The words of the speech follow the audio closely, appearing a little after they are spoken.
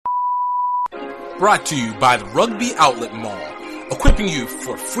Brought to you by the Rugby Outlet Mall, equipping you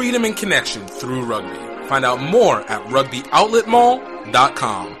for freedom and connection through rugby. Find out more at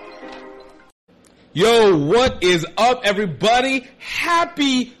rugbyoutletmall.com. Yo, what is up, everybody?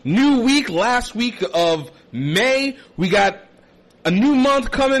 Happy new week. Last week of May. We got a new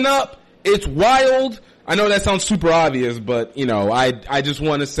month coming up. It's wild. I know that sounds super obvious, but, you know, I just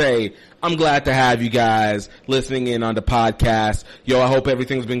want to say I'm glad to have you guys listening in on the podcast. Yo, I hope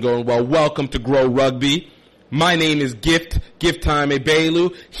everything's been going well. Welcome to Grow Rugby. My name is Gift Time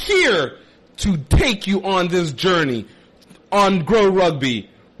Ebelu, here to take you on this journey on Grow Rugby,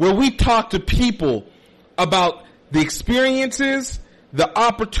 where we talk to people about the experiences, the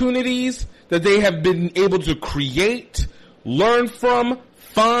opportunities that they have been able to create, learn from,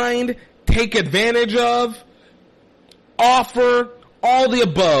 find, take advantage of, offer, all the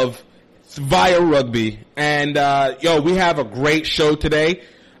above via rugby. And, we have a great show today.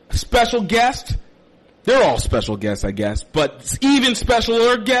 Special guest. They're all special guests, I guess, but even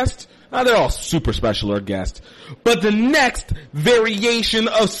specialer guests. They're all super specialer guests. But the next variation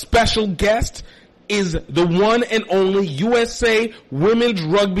of special guest is the one and only USA Women's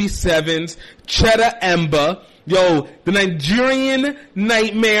Rugby Sevens, Cheta Emba. Yo, the Nigerian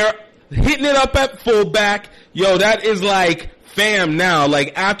Nightmare, hitting it up at fullback. Yo, that is like fam now.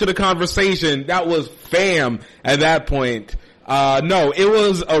 Like after the conversation, that was fam at that point.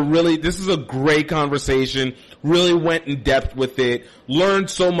 This is a great conversation. Really went in depth with it. Learned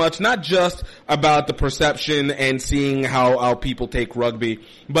so much, not just about the perception and seeing how people take rugby,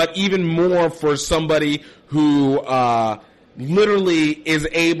 but even more for somebody who, literally is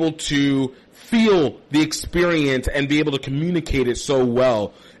able to feel the experience and be able to communicate it so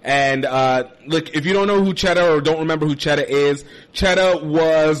well. And, look, if you don't know who Cheta or don't remember who Cheta is, Cheta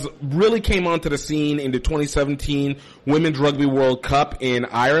really came onto the scene in the 2017 Women's Rugby World Cup in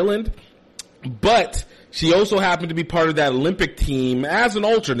Ireland. But she also happened to be part of that Olympic team as an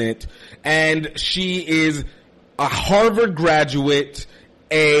alternate. And she is a Harvard graduate,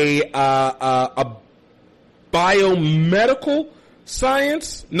 a biomedical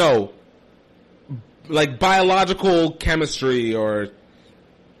science? No. Like biological chemistry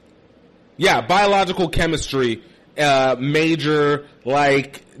biological chemistry, major.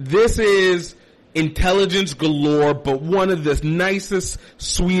 Like, this is intelligence galore, but one of the nicest,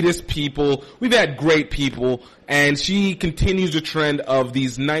 sweetest people. We've had great people, and she continues the trend of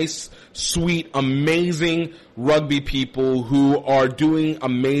these nice, sweet, amazing rugby people who are doing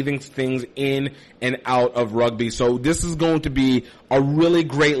amazing things in and out of rugby. So this is going to be a really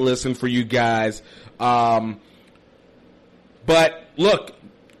great listen for you guys. But look,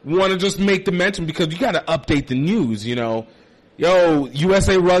 want to just make the mention because you got to update the news, you know. Yo,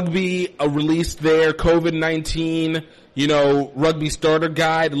 USA Rugby released their COVID-19, rugby starter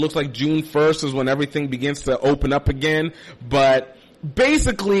guide. It looks like June 1st is when everything begins to open up again. But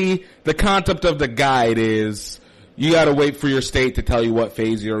basically, the concept of the guide is you got to wait for your state to tell you what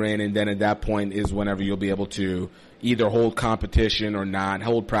phase you're in, and then at that point is whenever you'll be able to either hold competition or not,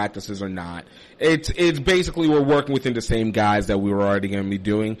 hold practices or not. It's basically we're working within the same guys that we were already going to be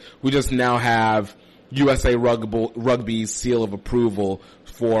doing. We just now have USA Rugby's seal of approval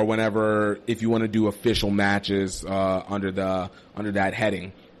for whenever, if you want to do official matches, under that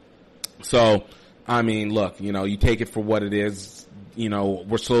heading. So, I mean, look, you take it for what it is.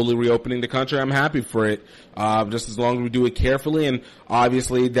 We're slowly reopening the country. I'm happy for it. Just as long as we do it carefully, and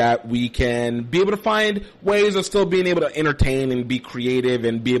obviously that we can be able to find ways of still being able to entertain and be creative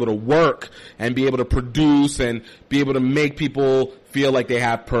and be able to work and be able to produce and be able to make people feel like they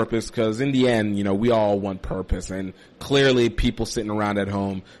have purpose, because in the end, we all want purpose, and clearly people sitting around at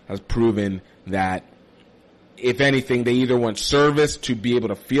home has proven that if anything, they either want service to be able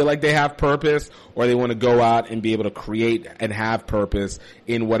to feel like they have purpose, or they want to go out and be able to create and have purpose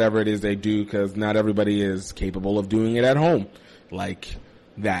in whatever it is they do, because not everybody is capable of doing it at home like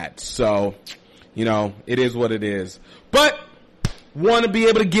that. So, it is what it is. But want to be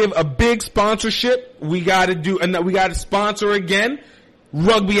able to give a big sponsorship. We got to sponsor again.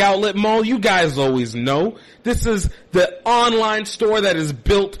 Rugby Outlet Mall, you guys always know. This is the online store that is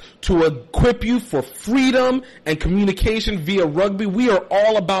built to equip you for freedom and communication via rugby. We are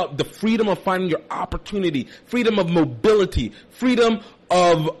all about the freedom of finding your opportunity, freedom of mobility, freedom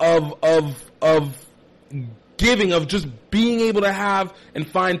of giving, of just being able to have and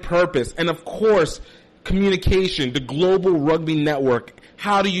find purpose. And of course, communication, the global rugby network.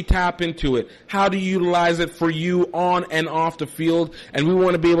 How do you tap into it? How do you utilize it for you on and off the field? And we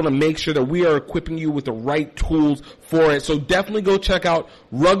want to be able to make sure that we are equipping you with the right tools for it. So definitely go check out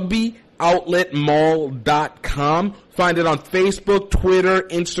Rugby rugbyoutletmall.com. Find it on Facebook, Twitter,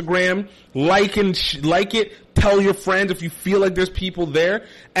 Instagram. Like it. Tell your friends if you feel like there's people there.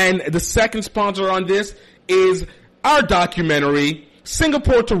 And the second sponsor on this is our documentary,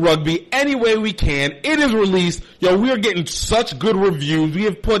 Singapore to Rugby, Any Way We Can. It is released. Yo, we are getting such good reviews. We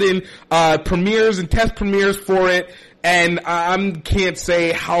have put in premieres and test premieres for it. And I can't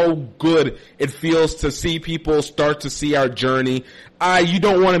say how good it feels to see people start to see our journey. You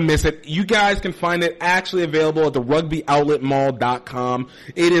don't want to miss it. You guys can find it actually available at the rugbyoutletmall.com.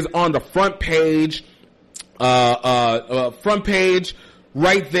 It is on the front page,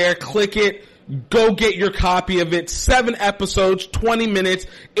 right there. Click it. Go get your copy of it. 7 episodes, 20 minutes.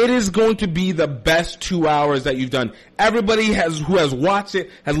 It is going to be the best 2 hours that you've done. Everybody who has watched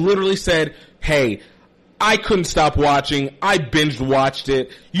it has literally said, hey, I couldn't stop watching. I binge watched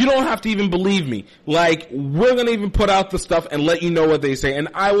it. You don't have to even believe me. Like, we're going to even put out the stuff and let you know what they say. And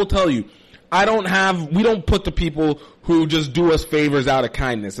I will tell you, we don't put the people who just do us favors out of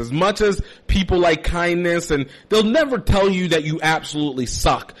kindness. As much as people like kindness, and they'll never tell you that you absolutely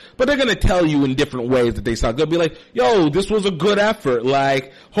suck, but they're gonna tell you in different ways that they suck. They'll be like, yo, this was a good effort.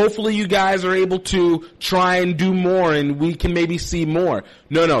 Like, hopefully you guys are able to try and do more and we can maybe see more.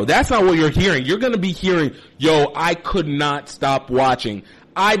 No, that's not what you're hearing. You're gonna be hearing, yo, I could not stop watching.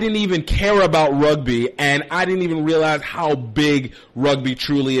 I didn't even care about rugby, and I didn't even realize how big rugby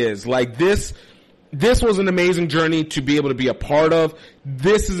truly is. Like, this was an amazing journey to be able to be a part of.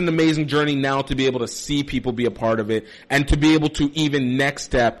 This is an amazing journey now to be able to see people be a part of it, and to be able to even next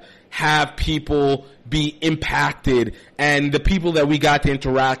step have people be impacted, and the people that we got to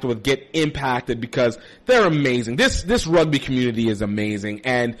interact with get impacted because they're amazing. This rugby community is amazing,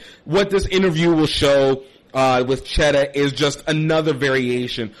 and what this interview will show with Chetta is just another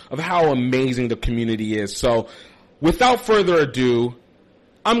variation of how amazing the community is. So, without further ado,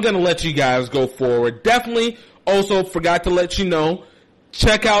 I'm going to let you guys go forward. Definitely also forgot to let you know,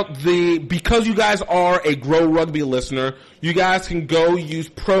 check out because you guys are a Grow Rugby listener, you guys can go use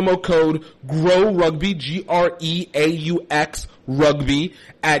promo code GROWRUGBY, GREAUX Rugby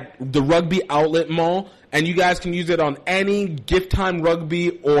at the Rugby Outlet Mall. And you guys can use it on any Gift Time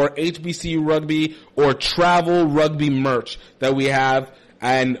Rugby or HBC Rugby or travel rugby merch that we have,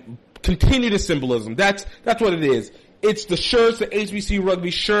 and continue the symbolism. That's what it is. It's the shirts, the HBC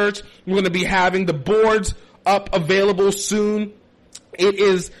Rugby shirts. We're going to be having the boards up available soon. It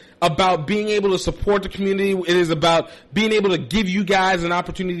is about being able to support the community. It is about being able to give you guys an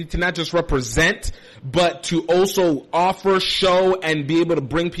opportunity to not just represent, but to also offer, show, and be able to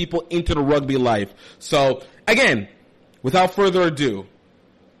bring people into the rugby life. So, again, without further ado,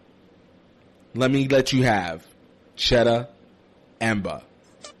 let me let you have Chetta Emba.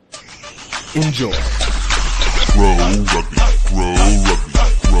 Enjoy. Grow rugby, grow rugby,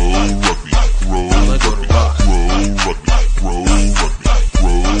 grow rugby, grow rugby, grow rugby.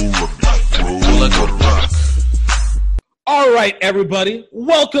 All right, everybody.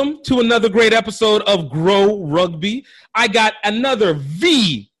 Welcome to another great episode of Grow Rugby. I got another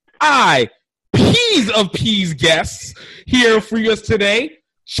VIPs of P's guests here for us today.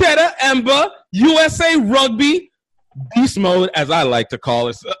 Chetta Emba, USA Rugby, beast mode, as I like to call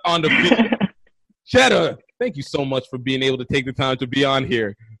it, on the field. Chetta, thank you so much for being able to take the time to be on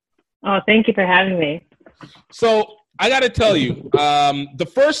here. Oh, thank you for having me. So, I got to tell you,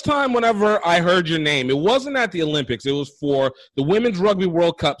 the first time whenever I heard your name, it wasn't at the Olympics. It was for the Women's Rugby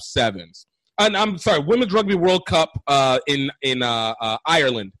World Cup Sevens. Women's Rugby World Cup in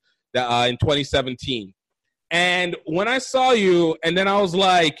Ireland in 2017. And when I saw you, and then I was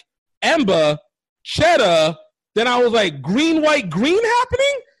like, Emba, Chetta, then I was like, green, white, green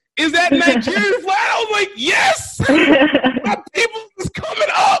happening? Is that Nigerian flag? I was like, yes! My people is coming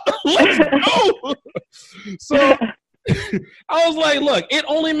up. Let's go. So I was like, look, it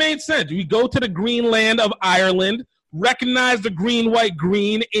only made sense. We go to the green land of Ireland, recognize the green, white,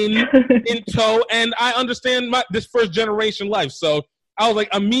 green in tow, and I understand this first generation life. So I was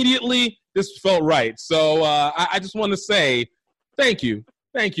like, immediately, this felt right. So I just want to say thank you.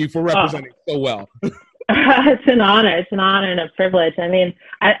 Thank you for representing so well. It's an honor. It's an honor and a privilege. I mean,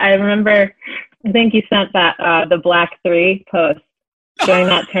 I remember, I think you sent that, the Black 3 post during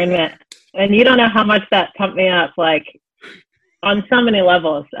that tournament. And you don't know how much that pumped me up, like, on so many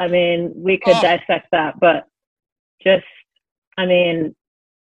levels. I mean, we could dissect that, but just, I mean,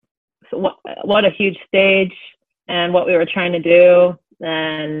 what a huge stage and what we were trying to do,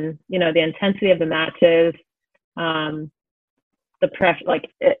 and, you know, the intensity of the matches, the pressure, like,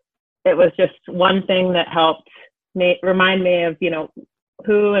 it was just one thing that helped remind me of, you know,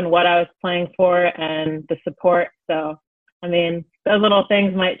 who and what I was playing for and the support. So I mean, those little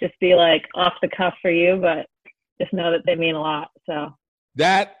things might just be like off the cuff for you, but just know that they mean a lot. So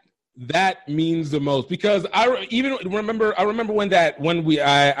that means the most, because I remember when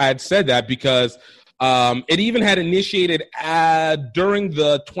I had said that, because it even had initiated during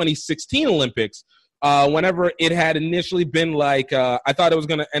the 2016 Olympics, whenever it had initially been like, I thought it was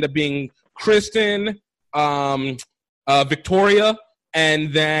going to end up being Kristen, Victoria,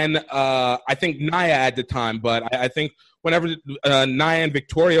 and then I think Naya at the time. But I think whenever Naya and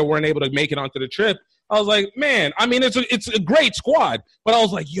Victoria weren't able to make it onto the trip, I was like, man, I mean, it's a great squad, but I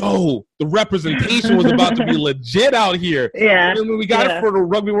was like, yo, the representation was about to be legit out here. Yeah. And when we got it for the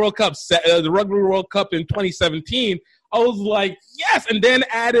Rugby World Cup, in 2017, I was like, yes, and then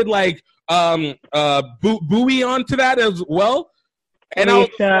added like Bowie onto that as well, and I was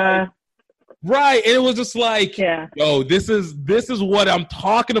like, right, and it was just like, yo, this is what I'm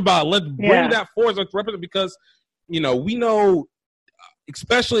talking about. Let's bring that force, let's represent, because we know,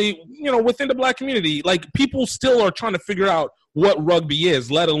 especially, within the Black community, like, people still are trying to figure out what rugby is,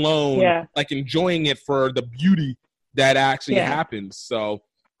 let alone like enjoying it for the beauty that actually happens. So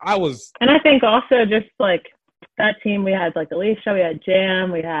and I think also just like that team, we had like Alicia, we had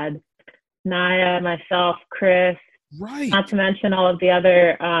Jam, we had Naya, myself, Chris, right? Not to mention all of the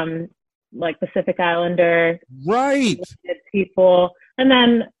other like Pacific Islander people, and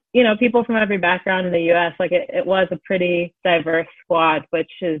then people from every background in the U.S. Like it was a pretty diverse squad,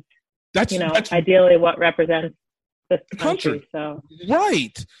 which is that's ideally what represents this country. So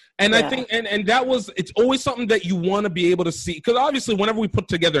right, and I think and that was, it's always something that you want to be able to see, because obviously whenever we put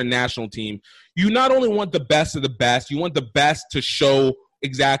together a national team, you not only want the best of the best, you want the best to show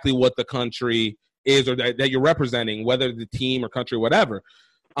exactly what the country is, or that you're representing, whether the team or country, whatever.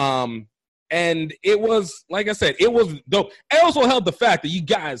 And it was, like I said, it was dope. It also held the fact that you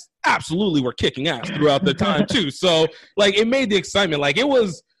guys absolutely were kicking ass throughout the time too. So like, it made the excitement. Like, it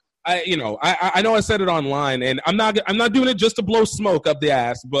was, I know I said it online, and I'm not doing it just to blow smoke up the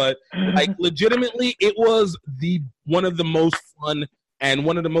ass, but like, legitimately, it was one of the most fun and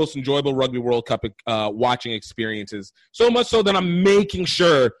one of the most enjoyable Rugby World Cup watching experiences. So much so that I'm making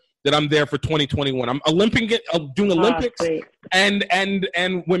sure that I'm there for 2021. I'm doing Olympics and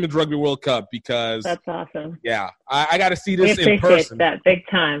Women's Rugby World Cup, because that's awesome. Yeah, I got to see this in person. We appreciate that big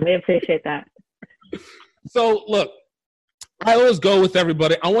time. We appreciate that. So look, I always go with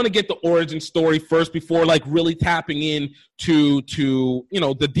everybody. I want to get the origin story first before like really tapping in to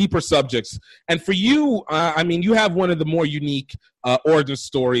the deeper subjects. And for you, I mean, you have one of the more unique origin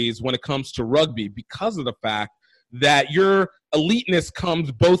stories when it comes to rugby, because of the fact that your eliteness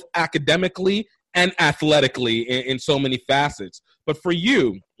comes both academically and athletically in so many facets. But for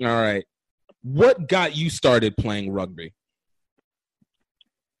you, all right, what got you started playing rugby?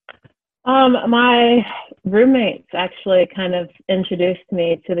 My roommates actually kind of introduced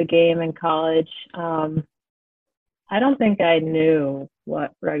me to the game in college. I don't think I knew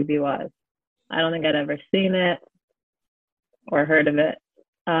what rugby was. I don't think I'd ever seen it or heard of it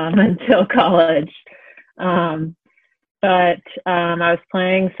until college. But I was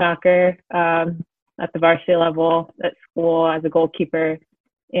playing soccer at the varsity level at school as a goalkeeper,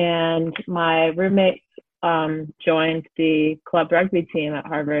 and my roommates joined the club rugby team at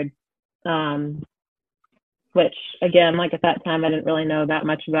Harvard, which, again, like at that time, I didn't really know that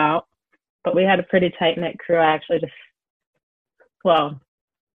much about. But we had a pretty tight-knit crew. I actually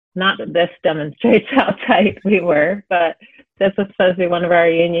not that this demonstrates how tight we were, but this was supposed to be one of our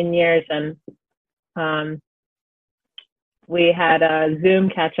union years, and we had a Zoom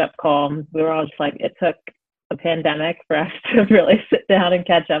catch-up call. We were all just like, it took a pandemic for us to really sit down and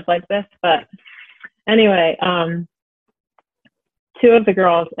catch up like this. But anyway, two of the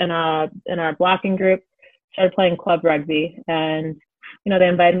girls in our blocking group started playing club rugby, and they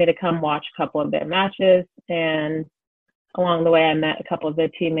invited me to come watch a couple of their matches. And along the way, I met a couple of their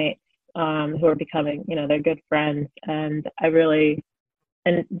teammates who were becoming, their good friends. And they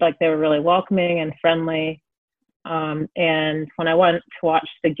were really welcoming and friendly. And when I went to watch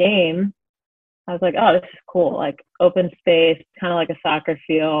the game, I was like, oh, this is cool. Like, open space, kind of like a soccer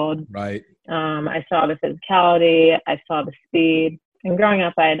field. Right. I saw the physicality. I saw the speed. And growing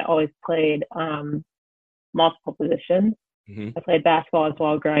up, I had always played multiple positions. Mm-hmm. I played basketball as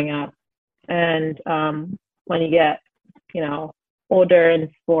well growing up. And when you get, older in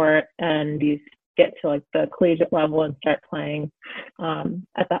sport and you get to like the collegiate level and start playing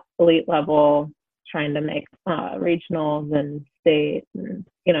at the elite level, trying to make regionals and state and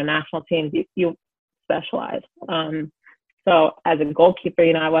national teams, you specialize. So as a goalkeeper,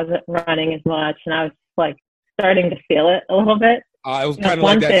 I wasn't running as much, and I was like starting to feel it a little bit. It was kind of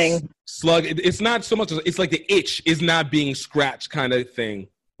like that slug. It's not so much. It's like the itch is not being scratched kind of thing.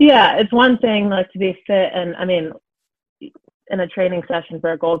 Yeah, it's one thing like to be fit, and I mean, in a training session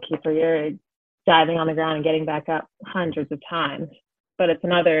for a goalkeeper, you're diving on the ground and getting back up hundreds of times. But it's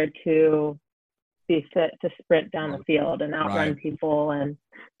another to be fit to sprint down the field and outrun people and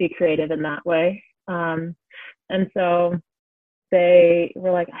be creative in that way. And so they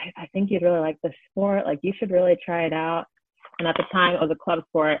were like, I think you'd really like this sport. Like, you should really try it out. And at the time, it was a club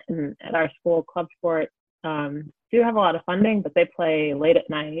sport. And at our school, club sport do have a lot of funding, but they play late at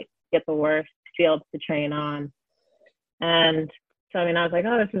night, get the worst fields to train on. And so, I mean, I was like,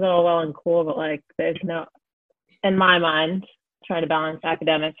 oh, this is all well and cool, but like, there's no, in my mind, trying to balance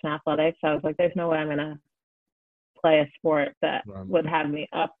academics and athletics, I was like, there's no way I'm going to play a sport that would have me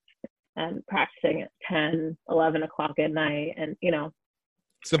up and practicing at 10, 11 o'clock at night. And, you know,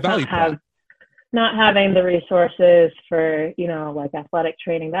 it's a value prop. Not having the resources for, you know, like athletic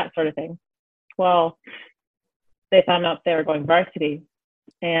training, that sort of thing. Well, they found out they were going varsity,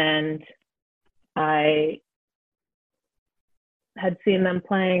 and I had seen them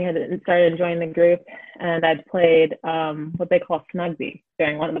playing and started enjoying the group, and I'd played what they call snugby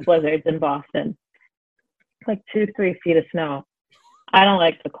during one of the blizzards in Boston, like 2-3 feet of snow. I don't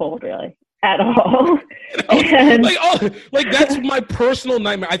like the cold really at all. And, like that's my personal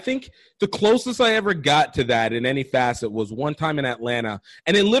nightmare. I think the closest I ever got to that in any facet was one time in Atlanta,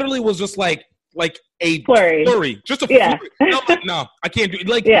 and it literally was just like a flurry. Just a flurry. No, I can't do it.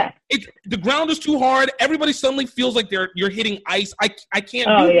 Like, the ground is too hard. Everybody suddenly feels like you're hitting ice. I can't do it.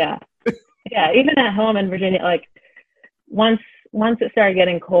 Oh, yeah. Yeah, even at home in Virginia, like, once it started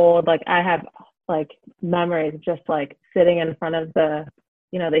getting cold, like, I have, like, memories just, like, sitting in front of the,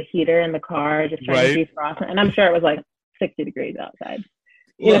 you know, the heater in the car, just trying to defrost. And I'm sure it was, like, 60 degrees outside.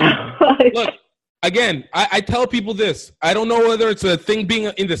 Look. Again, I tell people this. I don't know whether it's a thing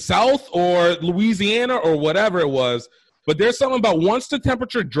being in the South or Louisiana or whatever it was, but there's something about once the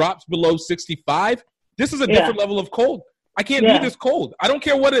temperature drops below 65, this is a different level of cold. I can't do this cold. I don't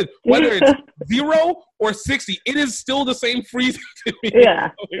care whether it's 0 or 60. It is still the same freezing to me.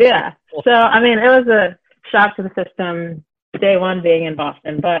 Yeah. So, I mean, it was a shock to the system day one being in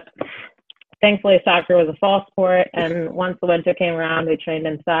Boston, but thankfully soccer was a fall sport, and once the winter came around, we trained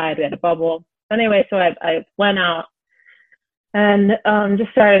inside. We had a bubble. Anyway, so I went out and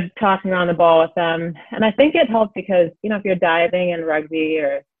just started tossing around the ball with them. And I think it helped because, you know, if you're diving in rugby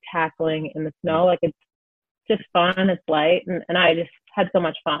or tackling in the snow, like, it's just fun, it's light, and I just had so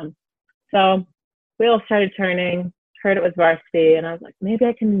much fun. So wheels started turning, heard it was varsity, and I was like, maybe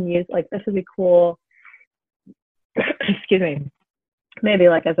I can use, like, this would be cool. Excuse me. Maybe,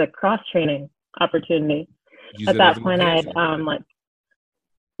 like, as a cross-training opportunity. At that point, I had, like,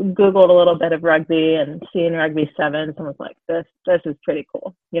 Googled a little bit of rugby and seen rugby sevens and was like, this is pretty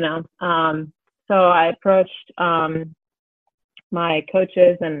cool, you know? So I approached my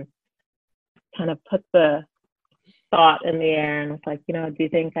coaches and kind of put the thought in the air and was like, you know, do you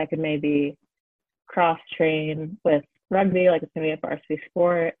think I could maybe cross train with rugby? Like, it's going to be a varsity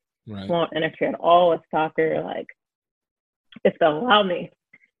sport. Won't interfere at all with soccer, like, if they'll allow me.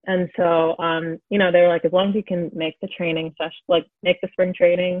 And so, you know, they were like, as long as you can make the training session, like, make the spring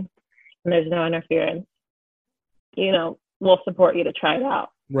training and there's no interference, you know, we'll support you to try it out.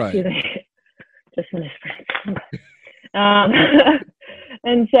 Right. Just finished spring.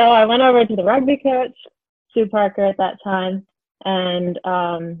 And so I went over to the rugby coach, Sue Parker at that time, and,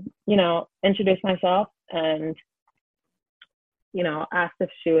 you know, introduced myself and, you know, asked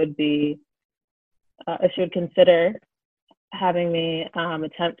if she would consider having me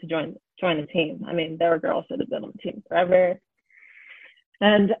attempt to join the team. I mean, there were girls that had been on the team forever,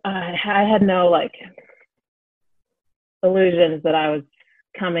 and I had no, like, illusions that I was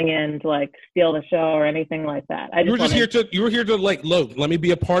coming in to, like, steal the show or anything like that. You were here to like, look, let me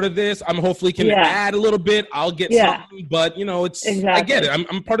be a part of this. I'm hopefully can add a little bit. I'll get something, but, you know, it's I get it.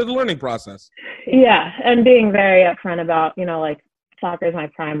 I'm part of the learning process. Yeah, and being very upfront about, you know, like, soccer is my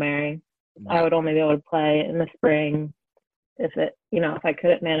primary. I would only be able to play in the spring if I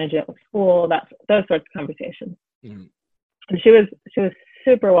couldn't manage it with school, those sorts of conversations. Mm-hmm. And she was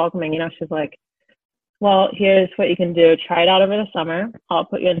super welcoming. You know, she's like, well, here's what you can do. Try it out over the summer. I'll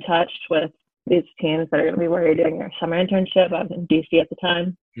put you in touch with these teams that are going to be where you're doing your summer internship. I was in DC at the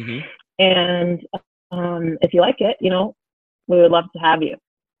time. Mm-hmm. And if you like it, you know, we would love to have you.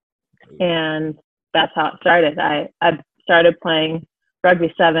 And that's how it started. I started playing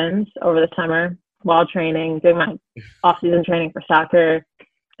rugby sevens over the summer while training, doing my off-season training for soccer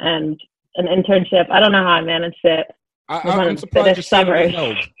and an internship. I don't know how I managed it. I'm surprised you're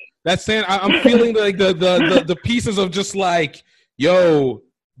saying that's saying I'm feeling like the pieces of just like, yo,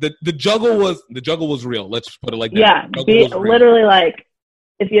 the juggle was real. Let's just put it like that. Yeah, The juggle was real. literally, like,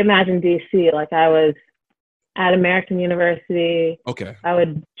 if you imagine DC, like, I was at American University. Okay. I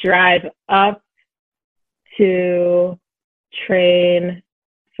would drive up to train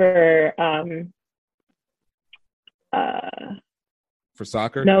for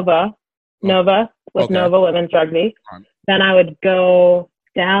soccer. Nova with Okay. Nova Women's Rugby. Right. Then I would go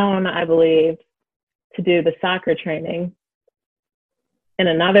down, I believe, to do the soccer training in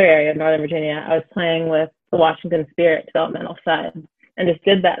another area of Northern Virginia. I was playing with the Washington Spirit developmental side and just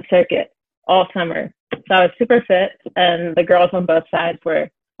did that circuit all summer. So I was super fit, and the girls on both sides were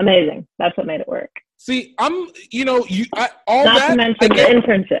amazing. That's what made it work. See, all Not that. to mention I the get-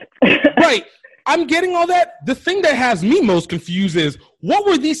 internship. Right. I'm getting all that. The thing that has me most confused is what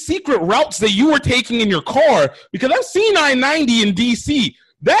were these secret routes that you were taking in your car? Because I've seen I-90 in DC.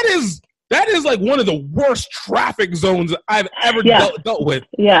 That is like one of the worst traffic zones I've ever dealt with.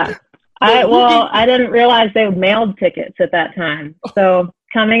 Yeah. I didn't realize they mailed tickets at that time. So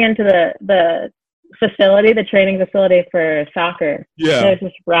coming into the facility, the training facility for soccer, there's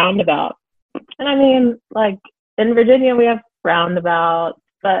this roundabout. And I mean, like, in Virginia, we have roundabouts,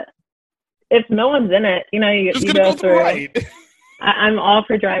 but if no one's in it, you know, you go through. Right. I'm all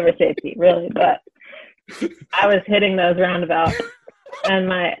for driver safety, really, but I was hitting those roundabouts, and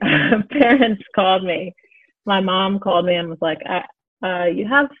my parents called me. My mom called me and was like, you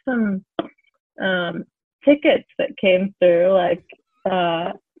have some tickets that came through, like,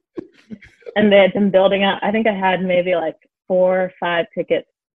 and they had been building up. I think I had maybe like 4 or 5 tickets.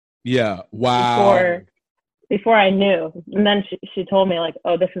 Yeah. Wow. Before I knew. And then she told me, like,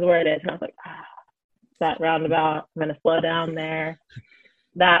 oh, this is where it is. And I was like, that roundabout, I'm going to slow down there.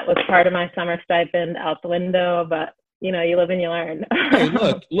 That was part of my summer stipend out the window, but, you know, you live and you learn. Hey,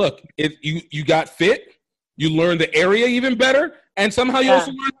 look, if you got fit, you learned the area even better, and somehow you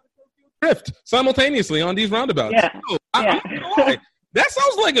also learned how to drift simultaneously on these roundabouts. Yeah. So, I'm not gonna lie. That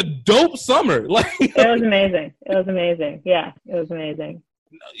sounds like a dope summer. Like, It was amazing. Yeah, it was amazing.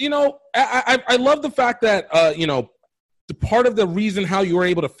 You know, I love the fact that, you know, the part of the reason how you were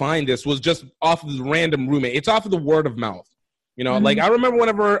able to find this was just off of the random roommate. It's off of the word of mouth. You know, like, I remember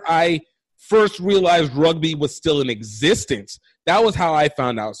whenever I first realized rugby was still in existence, that was how I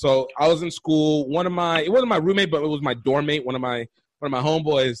found out. So I was in school. It wasn't my roommate, but it was my dorm mate, one of my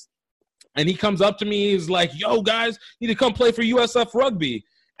homeboys. And he comes up to me. He's like, yo, guys, you need to come play for USF Rugby.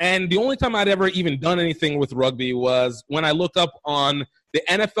 And the only time I'd ever even done anything with rugby was when I looked up on the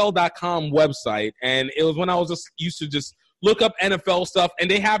NFL.com website. And it was when I was just used to just look up NFL stuff.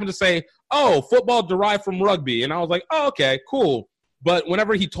 And they happened to say, oh, football derived from rugby. And I was like, oh, okay, cool. But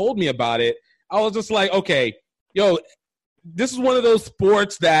whenever he told me about it, I was just like, okay, yo, this is one of those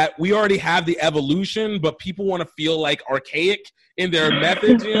sports that we already have the evolution, but people want to feel like archaic in their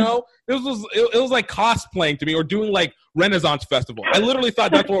methods, you know? It was like cosplaying to me, or doing like Renaissance Festival. I literally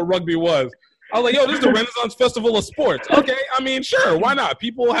thought that's what rugby was. I was like, yo, this is the Renaissance Festival of sports. Okay, I mean, sure, why not?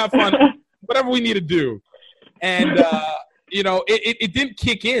 People have fun, whatever we need to do. And, you know, it didn't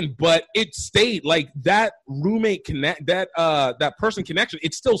kick in, but it stayed. Like, that roommate that person connection,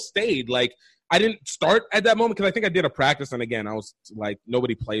 it still stayed. Like, I didn't start at that moment because I think I did a practice, and again, I was like,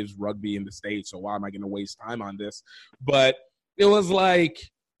 nobody plays rugby in the States, so why am I going to waste time on this? But it was like,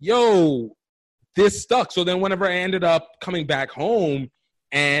 yo, this stuck. So then whenever I ended up coming back home,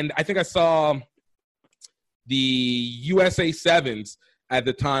 and I think I saw the USA Sevens at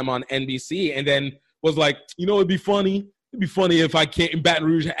the time on NBC, and then was like, you know, it'd be funny if Baton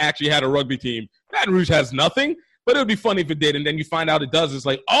Rouge actually had a rugby team. Baton Rouge has nothing, but it would be funny if it did. And then you find out it does. It's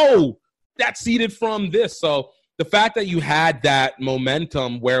like, oh, that's seeded from this. So the fact that you had that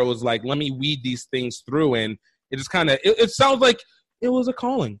momentum where it was like, let me weed these things through, and it just kind of, it sounds like it was a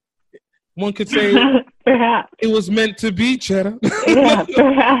calling. One could say perhaps it was meant to be, Cheddar. Yeah,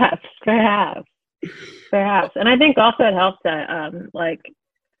 perhaps. And I think also it helped that, like,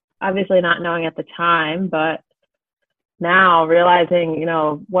 obviously not knowing at the time, but now realizing, you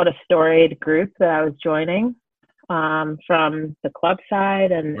know, what a storied group that I was joining, from the club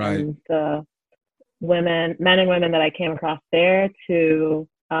side and the men and women that I came across there to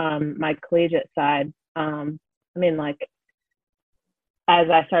my collegiate side. I mean, like, as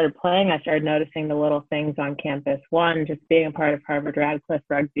I started playing, I started noticing the little things on campus. One, just being a part of Harvard Radcliffe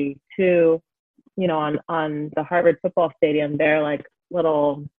Rugby. Two, you know, on the Harvard football stadium, they're like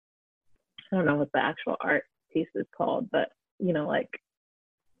little, I don't know what the actual art piece is called, but, you know, like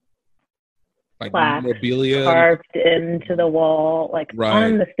plaques memorabilia carved into the wall, like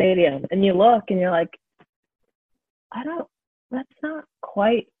on the stadium. And you look and you're like, that's not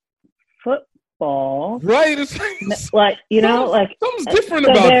quite Right. It's like, you know, like something's different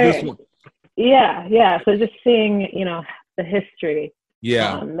about this one. Yeah. So just seeing, you know, the history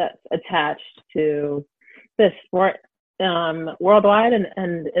that's attached to this sport worldwide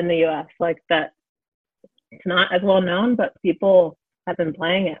and in the US, like that it's not as well known, but people have been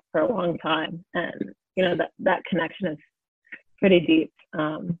playing it for a long time. And, you know, that connection is pretty deep.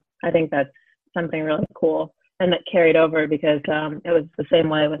 I think that's something really cool. And that carried over because it was the same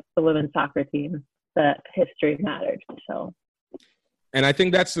way with the women's soccer team, that history mattered. So. And I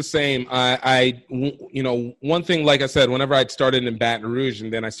think that's the same. You know, one thing, like I said, whenever I started in Baton Rouge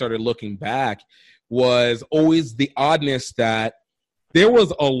and then I started looking back, was always the oddness that there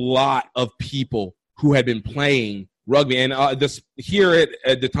was a lot of people who had been playing rugby. And this here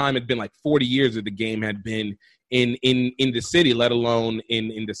at the time had been like 40 years that the game had been in the city, let alone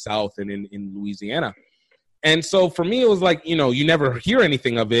in the South and in Louisiana. And so for me, it was like, you know, you never hear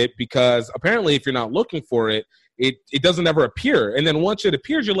anything of it because apparently if you're not looking for it, it doesn't ever appear. And then once it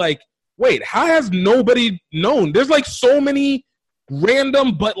appears, you're like, wait, how has nobody known? There's like so many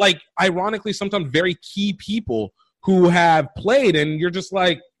random, but like ironically, sometimes very key people who have played. And you're just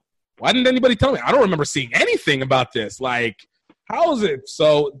like, why didn't anybody tell me? I don't remember seeing anything about this. Like, how is it?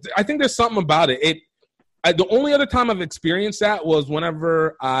 So I think there's something about it. The only other time I've experienced that was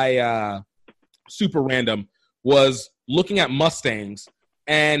whenever I super random was looking at Mustangs.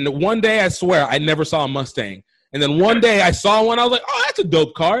 And one day, I swear, I never saw a Mustang. And then one day I saw one. I was like, oh, that's a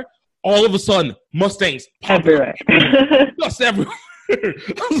dope car. All of a sudden, Mustangs everywhere. Just everywhere.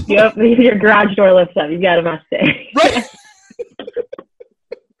 Yep, your garage door lifts up. You got a Mustang. Right?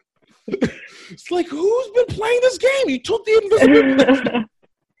 It's like, who's been playing this game? You took the invisible.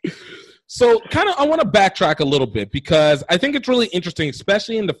 So kind of I want to backtrack a little bit because I think it's really interesting,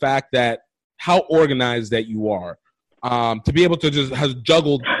 especially in the fact that how organized that you are to be able to just has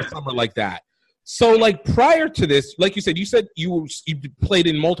juggled a summer like that. So like prior to this, like you said you played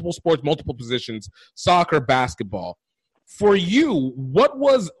in multiple sports, multiple positions, soccer, basketball. For you, what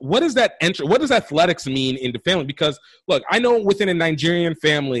is that what does athletics mean in the family? Because look, I know within a Nigerian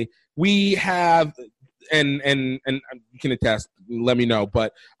family, we have and you can attest, let me know,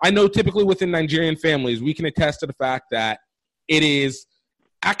 but I know typically within Nigerian families, we can attest to the fact that it is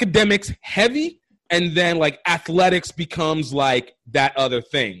academics heavy and then like athletics becomes like that other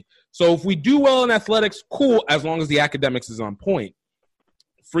thing. So if we do well in athletics, cool, as long as the academics is on point.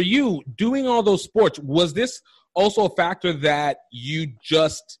 For you, doing all those sports, was this also a factor that you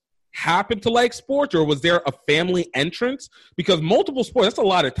just happened to like sports, or was there a family entrance? Because multiple sports, that's a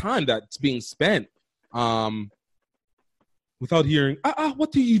lot of time that's being spent without hearing,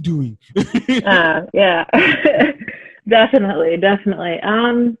 what are you doing? Yeah, definitely.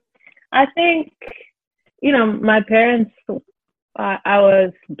 I think, you know, my parents, I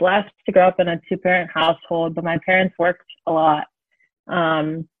was blessed to grow up in a two-parent household, but my parents worked a lot.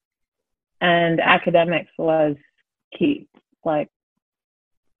 And academics was key, like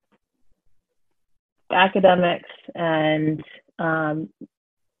academics. And I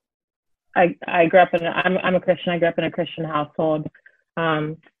grew up I'm a Christian. I grew up in a Christian household.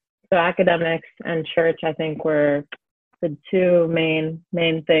 So academics and church, I think, were the two main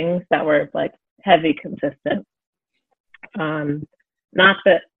things that were like heavy, consistent. Not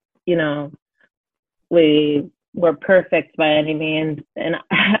that, you know, we were perfect by any means in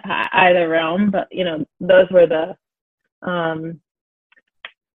either realm, but, you know, those were the,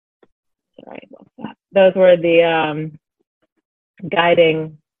 those were the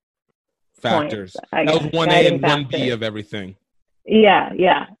guiding factors. Points, that was 1A and 1B of everything.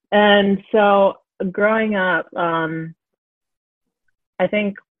 Yeah. And so growing up, I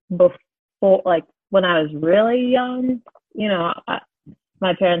think before, like when I was really young, you know,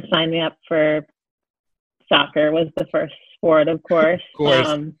 my parents signed me up for soccer. Was the first sport, of course. Of course.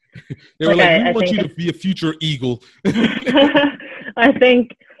 They were like, we want you to be a future Eagle. I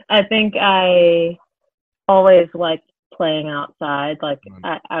think I always liked playing outside. Like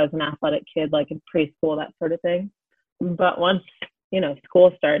I was an athletic kid, like in preschool, that sort of thing. But once, you know,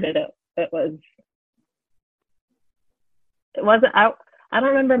 school started, it wasn't, I don't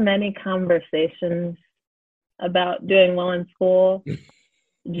remember many conversations about doing well in school.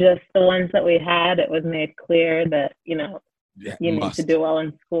 Just the ones that we had, it was made clear that, you know, you need to do well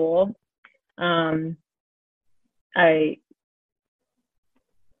in school. I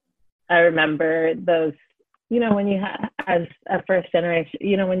remember those, you know, when you as a first generation,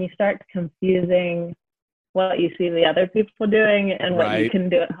 you know, when you start confusing what you see the other people doing and what you can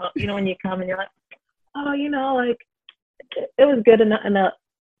do at home, you know, when you come and you're like, oh, you know, like it was good enough.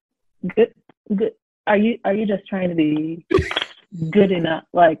 Good. Are you just trying to be good enough?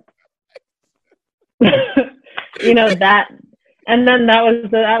 Like, you know that, and then that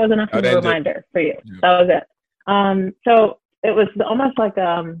was enough of a ended. reminder for you. Yeah. That was it. So it was almost like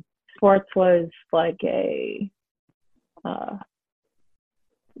sports was like a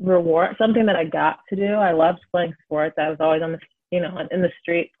reward, something that I got to do. I loved playing sports. I was always on the, in the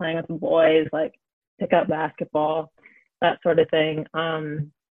street playing with the boys, like pick up basketball, that sort of thing.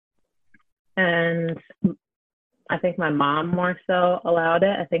 And I think my mom more so allowed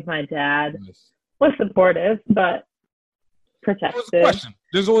it. I think my dad was supportive, but protective.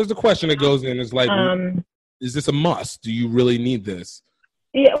 There's always the question that goes in. Is like, is this a must? Do you really need this?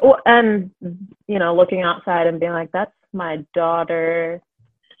 Yeah, well, and looking outside and being like, that's my daughter,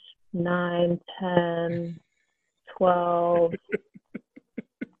 9, 10, 12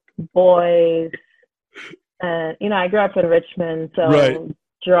 boys. And, I grew up in Richmond, so right.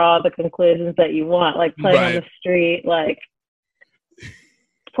 Draw the conclusions that you want, like playing on the street, like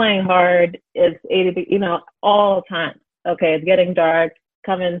playing hard is 80, all the time. Okay, it's getting dark,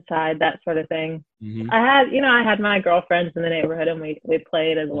 come inside, that sort of thing. Mm-hmm. I had my girlfriends in the neighborhood and we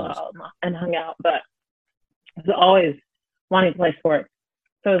played as well and hung out, but I was always wanting to play sports.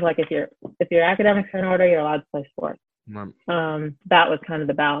 So it was like, if your academics are in order, you're allowed to play sports. Mm-hmm. That was kind of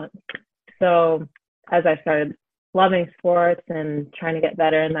the balance. So as I started loving sports and trying to get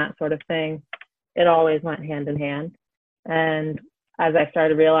better and that sort of thing, it always went hand in hand. And as I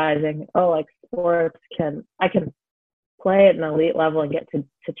started realizing, like sports I can play at an elite level and get to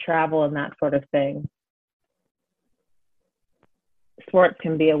travel and that sort of thing. Sports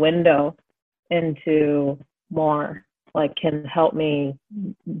can be a window into more, like can help me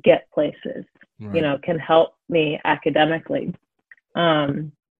get places, right. Can help me academically.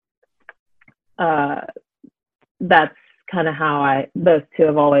 That's kind of how those two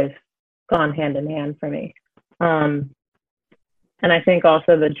have always gone hand in hand for me. And I think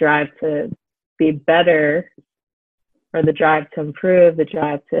also the drive to be better, or the drive to improve, the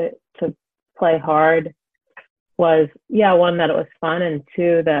drive to play hard was, one, that it was fun, and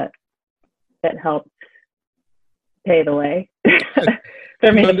two, that it helped pay the way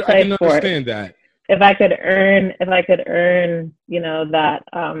for me to play sports. Understand that. If I could earn, that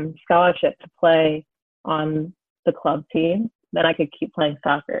scholarship to play on the club team, then I could keep playing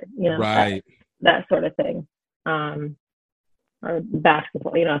soccer, right. that sort of thing. Or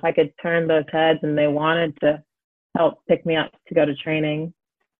basketball, if I could turn those heads and they wanted to help pick me up to go to training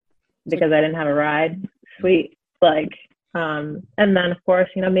because I didn't have a ride, sweet. And then of course,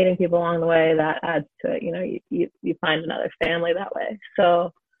 meeting people along the way, that adds to it. You find another family that way.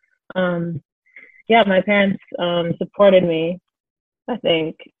 So, my parents supported me, I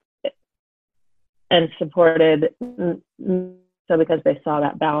think, and supported so because they saw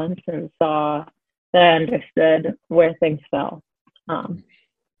that balance and saw that I understood where things fell.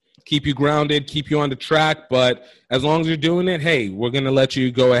 Keep you grounded, keep you on the track, but as long as you're doing it, hey, we're gonna let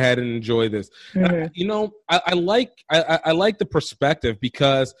you go ahead and enjoy this. Mm-hmm. I like the perspective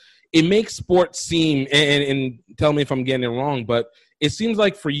because it makes sports seem, and tell me if I'm getting it wrong, but it seems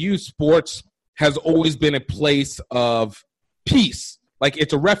like for you, sports has always been a place of peace, like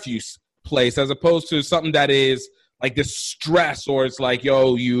it's a refuge place, as opposed to something that is like this stress, or it's like,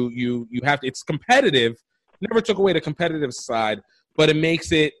 you have to. It's competitive. Never took away the competitive side, but it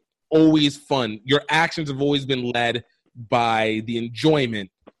makes it always fun. Your actions have always been led by the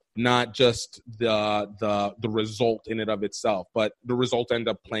enjoyment, not just the result in and of itself, but the result end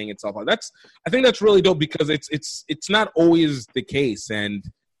up playing itself out. I think that's really dope because it's not always the case, and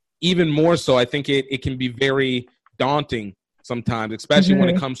even more so, I think it can be very daunting sometimes, especially when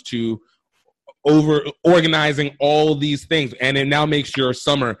it comes to over organizing all these things, and it now makes your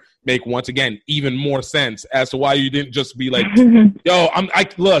summer make, once again, even more sense as to why you didn't just be like, yo,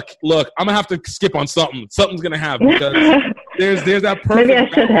 look, I'm gonna have to skip on something. Something's gonna happen because there's that perfect. Maybe I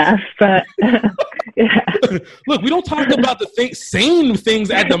should have, but yeah. Look, we don't talk about the same things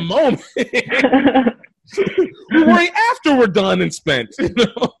at the moment. We worry after we're done and spent.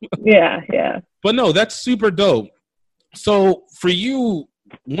 Yeah. But no, that's super dope. So for you,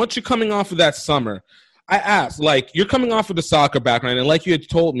 once you're coming off of that summer, I asked, like, you're coming off of the soccer background, and like you had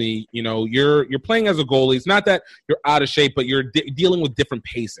told me, you're playing as a goalie. It's not that you're out of shape, but you're dealing with different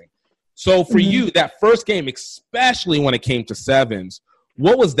pacing. So for you, that first game, especially when it came to sevens,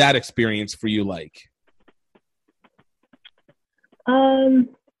 what was that experience for you like? I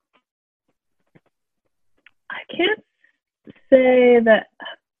can't say that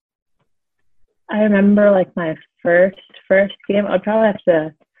I remember like my first game. I'd probably have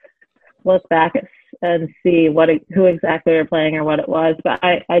to look back and see who exactly we were playing or what it was. But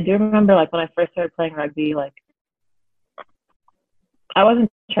I do remember like when I first started playing rugby, like I wasn't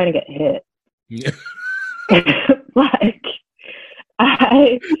trying to get hit. Yeah. Like,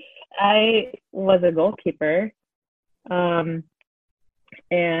 I was a goalkeeper, and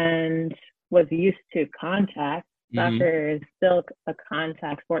was used to contact. Mhm. Soccer is still a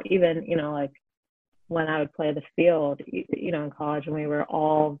contact sport. Even, like when I would play the field, in college, when we were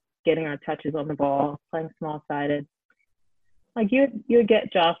all getting our touches on the ball, playing small sided, like you would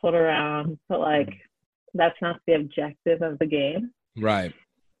get jostled around, but like that's not the objective of the game. Right.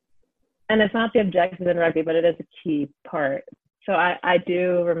 And it's not the objective in rugby, but it is a key part. So I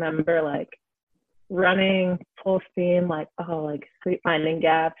do remember like running full steam, like sweet finding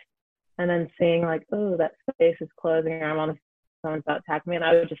gaps, and then seeing like, oh, that space is closing, or I'm on someone's about to tackle me, and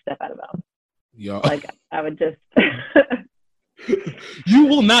I would just step out of bounds. Yo. Like I would just. You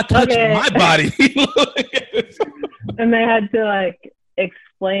will not touch Okay. my body. And they had to like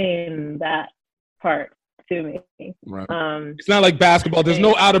explain that part to me. Right. It's not like basketball. There's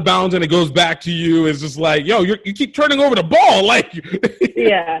no out of bounds and it goes back to you. It's just like, yo, you keep turning over the ball. Like,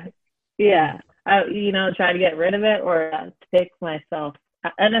 yeah. I, try to get rid of it or take myself.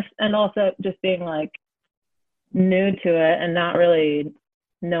 And also just being like new to it and not really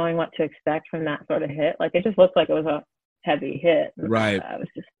knowing what to expect from that sort of hit. Like it just looked like it was a heavy hit. Right. I was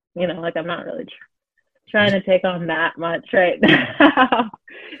just, like I'm not really trying to take on that much right now.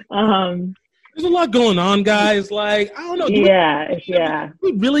 There's a lot going on, guys. Like, I don't know. Do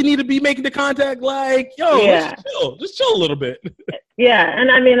we really need to be making the contact? Like, yo, let's chill. Just chill a little bit. Yeah. And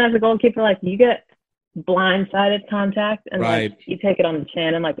I mean, as a goalkeeper, like you get blindsided contact and right. like you take it on the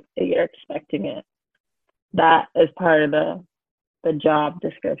chin and like you're expecting it. That is part of the job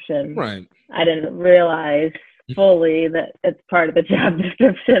description. Right. I didn't realize fully that it's part of the job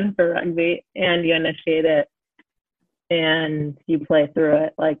description for rugby, and you initiate it and you play through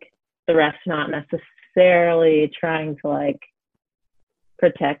it. Like the ref's not necessarily trying to like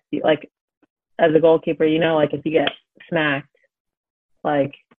protect you. Like as a goalkeeper, like if you get smacked,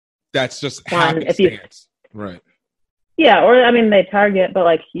 like that's just happenstance. Right. Yeah, or I mean they target, but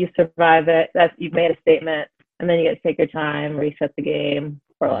like you survive it. You've made a statement, and then you get to take your time, reset the game,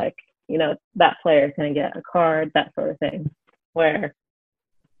 or like that player is going to get a card, that sort of thing. Where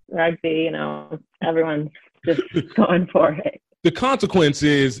rugby, everyone's just going for it. The consequence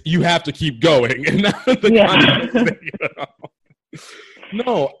is you have to keep going, and not the consequence.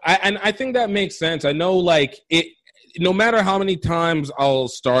 No, I think that makes sense. I know, like it. No matter how many times I'll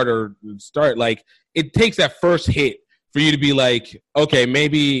start, like it takes that first hit for you to be like, okay,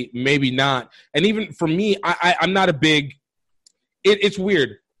 maybe not. And even for me, I'm not a big. It's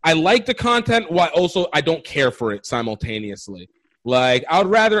weird. I like the content while also I don't care for it simultaneously. Like I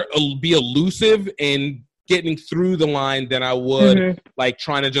would rather be elusive in getting through the line than I would like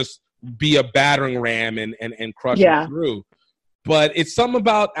trying to just be a battering ram and crush it through. But it's something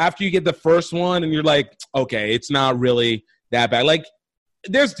about after you get the first one and you're like, okay, it's not really that bad. Like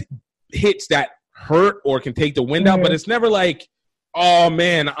there's hits that hurt or can take the wind out, but it's never like, oh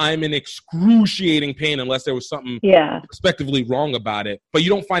man, I'm in excruciating pain unless there was something respectively wrong about it. But you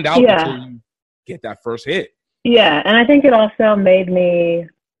don't find out until you get that first hit. Yeah, and I think it also made me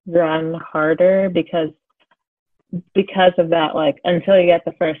run harder because of that, like until you get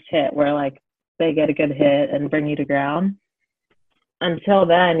the first hit where like they get a good hit and bring you to ground. Until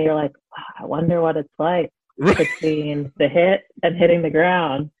then, you're like, wow, I wonder what it's like between the hit and hitting the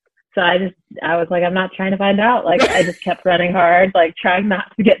ground. So I was like, I'm not trying to find out. Like, I just kept running hard, like trying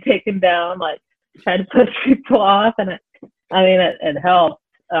not to get taken down, like trying to push people off. And it helped.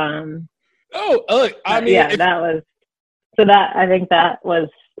 I think that was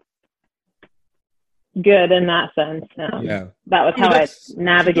good in that sense. That was how I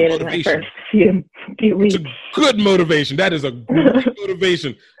navigated my first few weeks. It's a good motivation. That is a great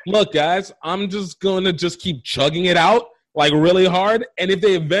motivation. Look, guys, I'm just going to just keep chugging it out like really hard. And if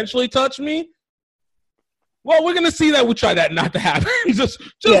they eventually touch me, well, we're going to see that. We'll try that not to happen.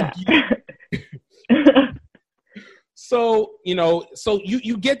 So,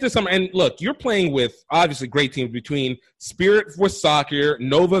 you get this, and look, you're playing with obviously great teams between Spirit for Soccer.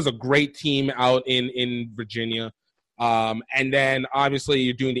 Nova's a great team out in Virginia. And then obviously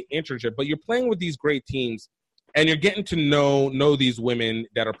you're doing the internship, but you're playing with these great teams and you're getting to know these women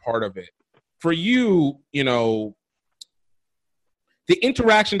that are part of it. For you, the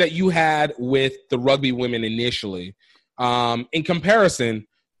interaction that you had with the rugby women initially, in comparison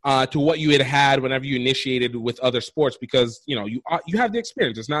to what you had whenever you initiated with other sports, because you have the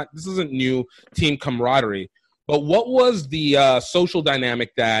experience. This isn't new team camaraderie. But what was the social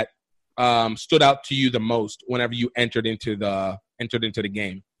dynamic that stood out to you the most whenever you entered into the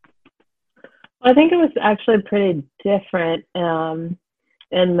game? I think it was actually pretty different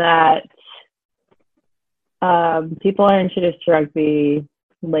in that People are introduced to rugby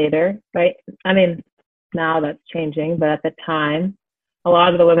later, right? I mean, now that's changing, but at the time, a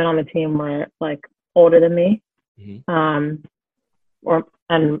lot of the women on the team were like older than me, or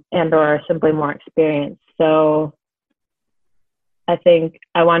simply more experienced. So I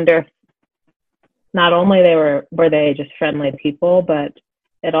wonder if not only were they just friendly people, but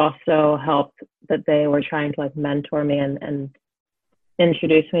it also helped that they were trying to like mentor me and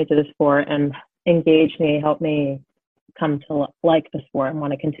introduce me to the sport and engage me, help me come to like the sport and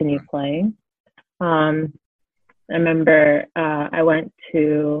want to continue playing. I remember I went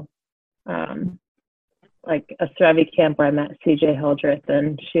to like a Srevi camp where I met CJ Hildreth,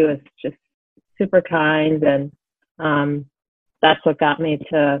 and she was just super kind, and that's what got me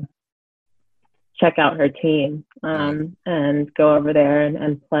to check out her team and go over there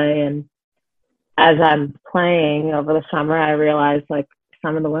and play. And as I'm playing over the summer, I realized like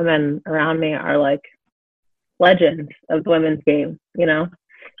some of the women around me are like legends of the women's game, you know.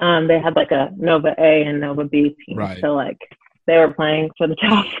 They had like a Nova A and Nova B team, right. So like they were playing for the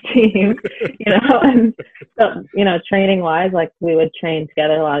top team, you know. And so, you know, training wise, like we would train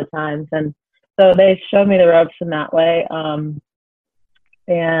together a lot of times, and so they showed me the ropes in that way.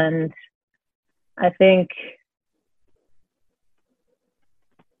 And I think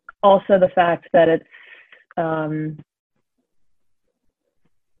also the fact that it's, I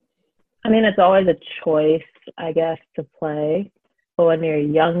mean, it's always a choice, I guess, to play. But when you're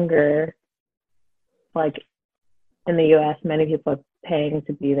younger, like in the U.S., many people are paying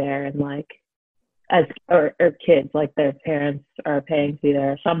to be there, and like or kids, like their parents are paying to be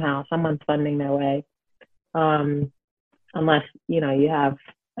there somehow. Someone's funding their way, unless you know you have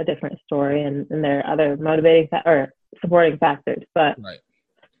a different story and there are other motivating or supporting factors. But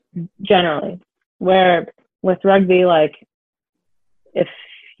generally, where with rugby, like if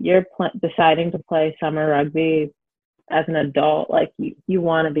you're deciding to play summer rugby as an adult, like you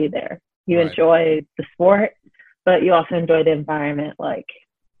want to be there. You enjoy the sport, but you also enjoy the environment, like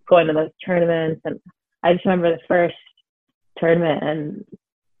going to those tournaments. And I just remember the first tournament and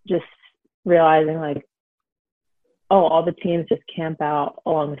just realizing like, oh, all the teams just camp out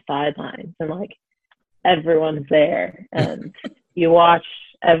along the sidelines and like everyone's there, and you watch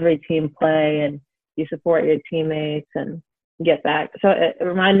every team play and you support your teammates and get back. So it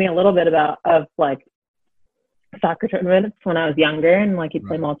reminded me a little bit of like soccer tournaments when I was younger, and like you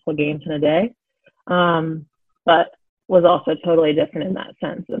play multiple games in a day, but was also totally different in that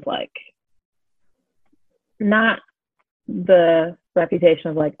sense of like not the reputation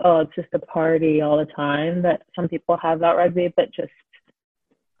of like, oh, it's just a party all the time that some people have about rugby, but just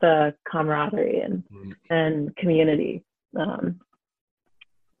the camaraderie and community.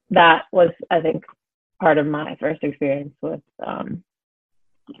 That was, I think, part of my first experience with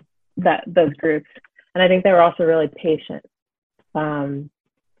those groups. And I think they were also really patient,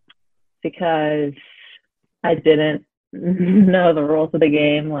 because I didn't know the rules of the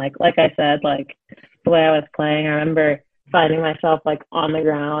game. Like I said, like the way I was playing, I remember finding myself like on the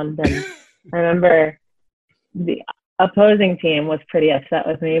ground, and I remember the opposing team was pretty upset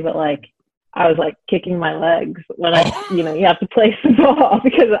with me, but like I was like kicking my legs when you have to place the ball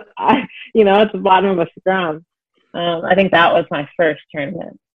because at the bottom of a scrum. I think that was my first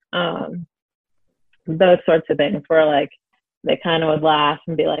tournament. Those sorts of things where like they kind of would laugh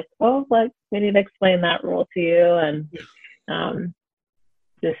and be like, oh, like we need to explain that rule to you. And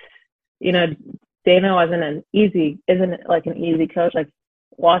just, Dana isn't like an easy coach. Like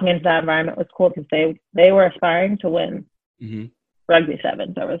walking into that environment was cool because they were aspiring to win Rugby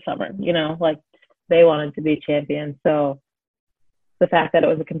Sevens over the summer, like they wanted to be champions. So the fact that it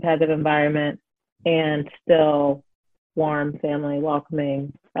was a competitive environment and still warm, family,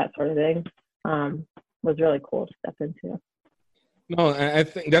 welcoming, that sort of thing, was really cool to step into. No, I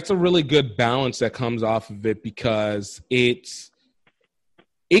think that's a really good balance that comes off of it, because it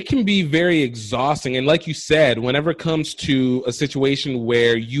can be very exhausting. And like you said, whenever it comes to a situation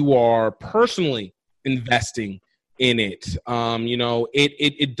where you are personally investing in it,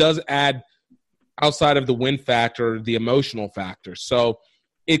 it does add, outside of the win factor, the emotional factor. So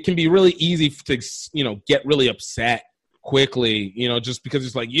it can be really easy to, get really upset quickly, just because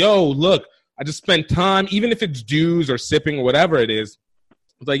it's like, yo, look, I just spent time, even if it's dues or sipping or whatever it is.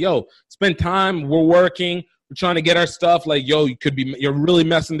 It's like, yo, spend time. We're working. We're trying to get our stuff. Like, yo, you're really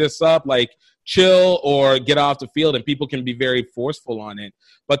messing this up. Like, chill or get off the field. And people can be very forceful on it.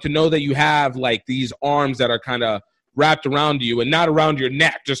 But to know that you have like these arms that are kind of wrapped around you, and not around your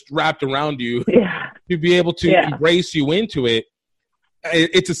neck, just wrapped around you, to be able to embrace you into it.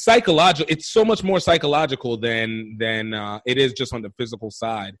 It's so much more psychological than it is just on the physical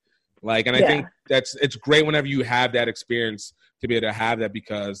side. Like, and I think it's great whenever you have that experience to be able to have that,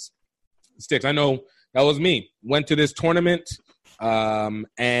 because Sticks, I know that was me. Went to this tournament,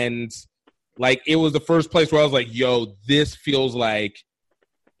 and like it was the first place where I was like, yo, this feels like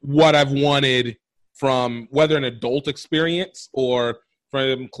what I've wanted from whether an adult experience or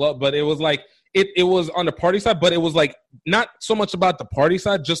from club, but it was like it was on the party side, but it was like not so much about the party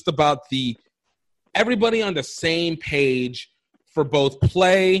side, just about the everybody on the same page for both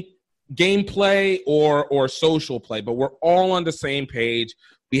gameplay or social play, but we're all on the same page.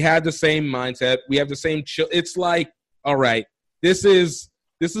 We have the same mindset. We have the same chill. It's like, all right, this is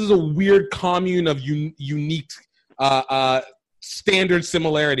a weird commune of unique standard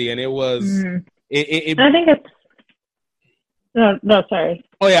similarity, and it was. I think it's. No, sorry.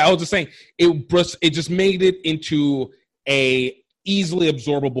 Oh yeah, I was just saying it just made it into a easily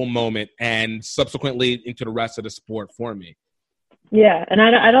absorbable moment, and subsequently into the rest of the sport for me. Yeah, and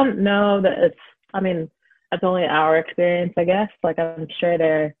I don't know that it's. I mean, that's only our experience, I guess. Like, I'm sure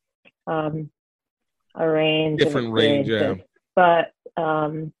they're a range, different range, yeah. But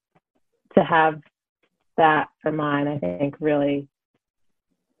to have that for mine, I think really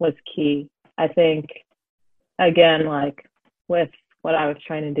was key. I think, again, like with what I was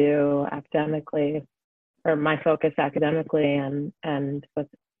trying to do academically, or my focus academically, and with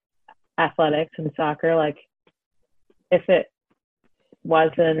athletics and soccer, like if it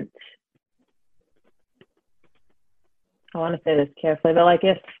wasn't, I want to say this carefully, but like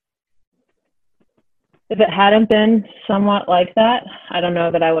if it hadn't been somewhat like that, I don't know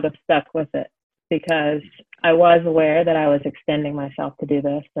that I would have stuck with it, because I was aware that I was extending myself to do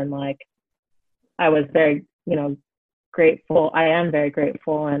this, and like I was very, grateful. I am very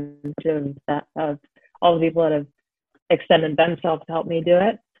grateful and to that of all the people that have extended themselves to help me do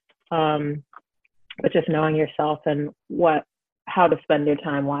it. But just knowing yourself and how to spend your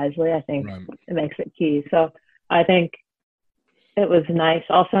time wisely, I think it makes it key. So I think it was nice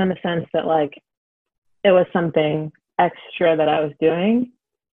also in the sense that like it was something extra that I was doing.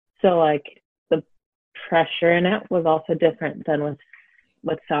 So like the pressure in it was also different than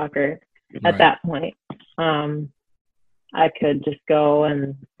with soccer at that point. I could just go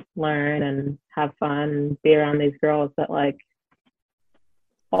and learn and have fun and be around these girls that like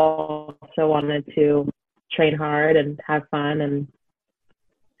also wanted to train hard and have fun and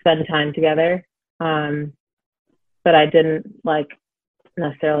spend time together. But I didn't like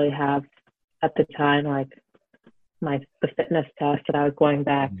necessarily have at the time like the fitness test that I was going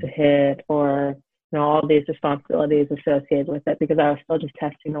back to hit, or all these responsibilities associated with it, because I was still just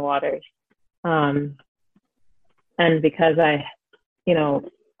testing the waters. And because I,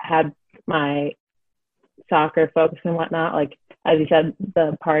 had my soccer focus and whatnot, like as you said,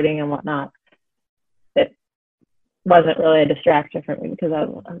 the partying and whatnot, it wasn't really a distraction for me, because I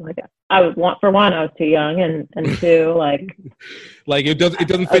was too young, and two, like it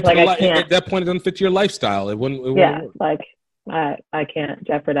doesn't fit at that point. It doesn't fit your lifestyle. It wouldn't work. Like I can't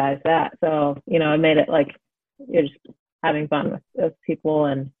jeopardize that. So it made it like you're just having fun with people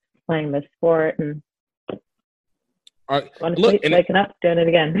and playing the sport, and waking up, doing it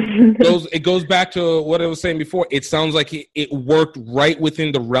again. It goes back to what I was saying before. It sounds like it worked right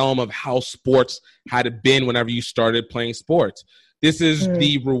within the realm of how sports had been whenever you started playing sports. This is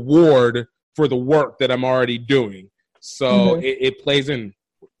the reward for the work that I'm already doing. So it plays in.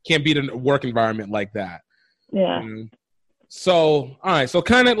 Can't beat a work environment like that. Yeah. So, all right. So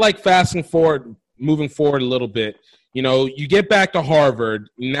kind of like moving forward a little bit, you get back to Harvard.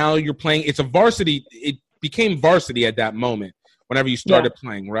 Now you're playing. It's a varsity. It became varsity at that moment whenever you started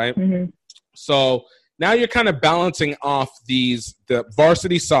playing, right? Mm-hmm. So now you're kind of balancing off the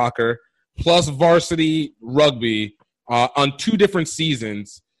varsity soccer plus varsity rugby on 2 different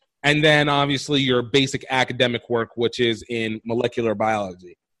seasons. And then obviously your basic academic work, which is in molecular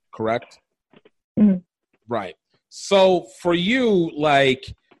biology, correct? Mm-hmm. Right. So for you,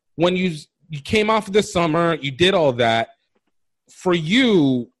 like when you came off of the summer, you did all that. For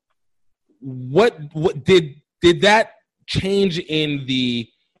you, what did that change in the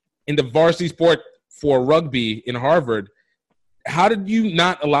varsity sport for rugby in Harvard? How did you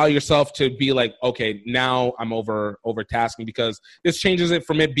not allow yourself to be like, okay, now I'm overtasking, because this changes it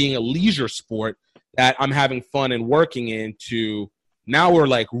from it being a leisure sport that I'm having fun and working in to now we're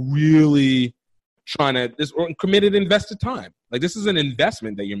like really trying to committed invested time. Like this is an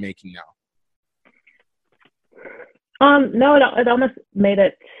investment that you're making now. No, it almost made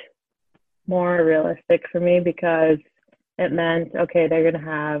it more realistic for me, because it meant, okay, they're going to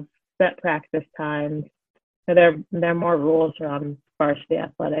have set practice times. So there are more rules around varsity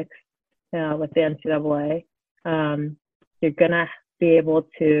athletics with the NCAA. You're going to be able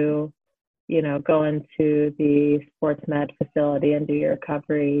to, go into the sports med facility and do your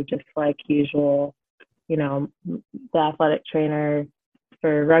recovery just like usual. The athletic trainer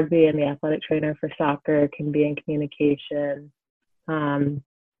for rugby and the athletic trainer for soccer can be in communication. I'm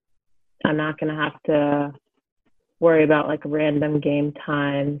not going to have to worry about like random game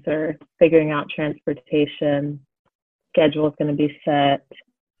times or figuring out transportation. Schedule is going to be set.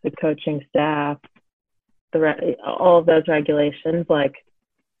 The coaching staff, all of those regulations. Like,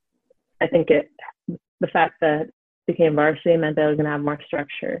 I think the fact that it became varsity meant that I was going to have more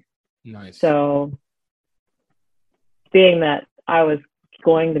structure. Nice. So, being that I was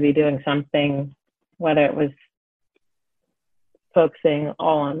going to be doing something, whether it was focusing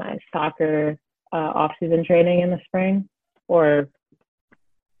all on my soccer off-season training in the spring or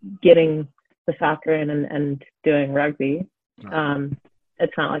getting the soccer in and doing rugby,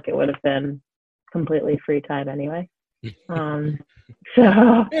 it's not like it would have been completely free time anyway.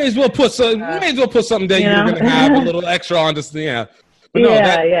 So may as well put something that you're going to have a little extra on this. Yeah. But no,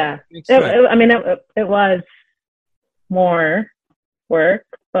 yeah. It was more work,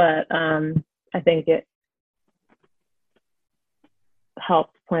 but I think it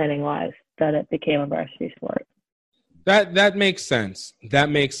helped planning wise that it became a varsity sport. That makes sense.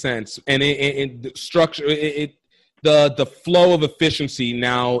 And it structure the flow of efficiency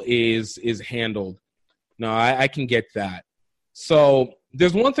now is handled. No, I can get that. So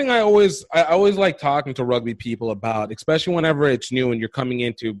there's one thing I always like talking to rugby people about, especially whenever it's new and you're coming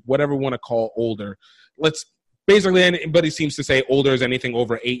into whatever we want to call older. Basically anybody seems to say older is anything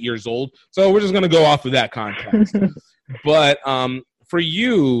over 8 years old. So we're just going to go off of that context. But for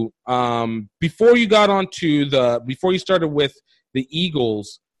you, before you started with the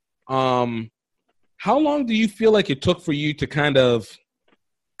Eagles, how long do you feel like it took for you to kind of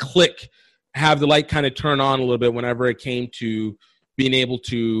click, have the light kind of turn on a little bit whenever it came to being able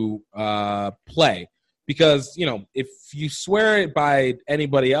to play? Because, if you swear it by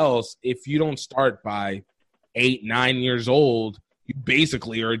anybody else, if you don't start by 8, 9 years old, you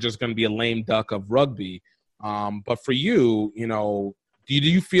basically are just going to be a lame duck of rugby. But for you, do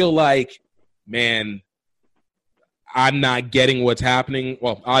you feel like, man, I'm not getting what's happening?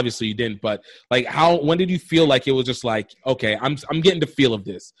 Well, obviously you didn't, but like when did you feel like it was just like, okay, I'm getting the feel of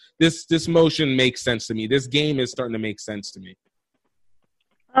this. This motion makes sense to me. This game is starting to make sense to me.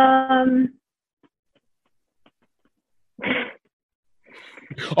 I'm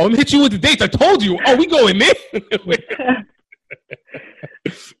gonna hit you with the dates. I told you. Oh, we going there. You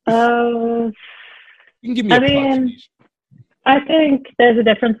can give me approximation. I think there's a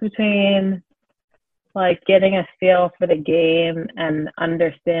difference between like getting a feel for the game and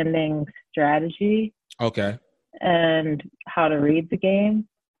understanding strategy. Okay. And how to read the game.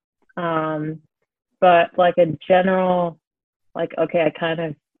 But like a general, like, okay, I kind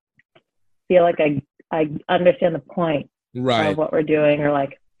of feel like I understand the point of what we're doing, or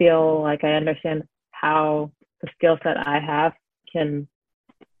like feel like I understand how the skill set I have can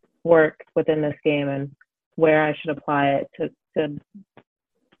work within this game and where I should apply it to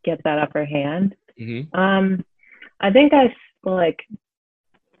get that upper hand. Mm-hmm. I think I like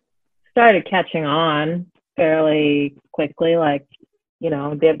started catching on fairly quickly. Like,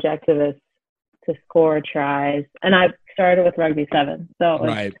 the objective is to score tries, and I started with rugby 7, so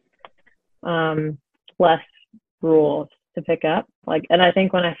it was, less rules to pick up. Like, and I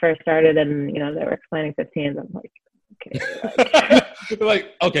think when I first started, and they were explaining 15s, I'm like, okay,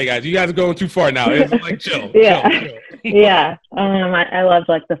 like, okay, guys, you guys are going too far now. It's like chill. Chill. Yeah. I love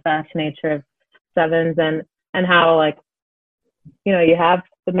like the fast nature of 7s and how like, you have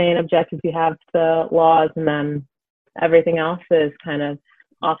the main objectives, you have the laws, and then everything else is kind of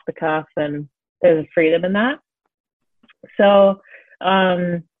off the cuff, and there's a freedom in that. So,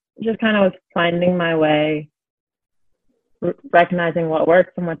 just kind of was finding my way, recognizing what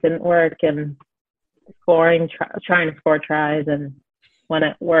worked and what didn't work, and trying to score tries. And when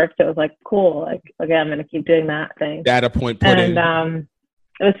it worked, it was like, cool, like, okay, I'm going to keep doing that thing. Data point put in. And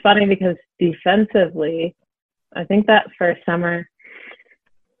it was funny because defensively, I think that first summer,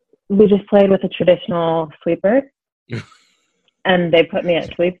 we just played with a traditional sweeper, and they put me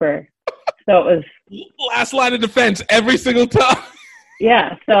at sweeper. So it was last line of defense every single time.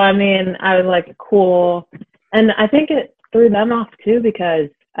 Yeah. So, I mean, I was like, cool. And I think it threw them off too, because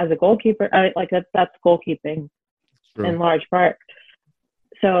as a goalkeeper, that's goalkeeping in large part.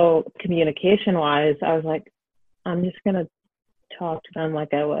 So communication wise, I was like, I'm just going to talk to them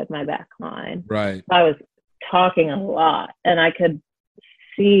like I would my back line. Right. I was talking a lot, and I could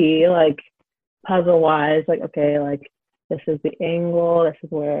see like puzzle wise, like, okay, like this is the angle, this is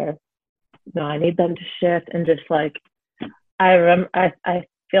where, I need them to shift, and just like, I remember, I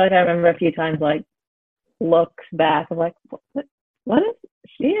feel like I remember a few times, like, looks back of like, what is,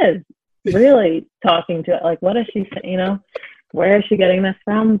 she is really talking to it. Like, what is she saying, you know, where is she getting this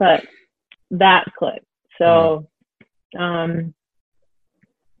from? But that clicked. So, that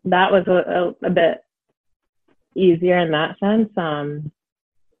was a bit easier in that sense.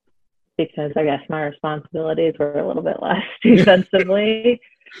 Because I guess my responsibilities were a little bit less defensively.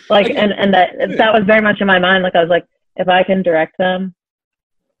 Like, and that was very much in my mind. Like, I was like, if I can direct them,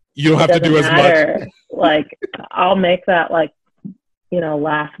 you don't have to do as much. Like, I'll make that, like, you know,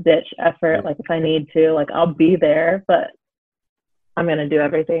 last ditch effort. Like, if I need to, like, I'll be there, but I'm going to do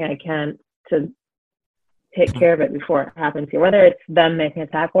everything I can to take care of it before it happens here, whether it's them making a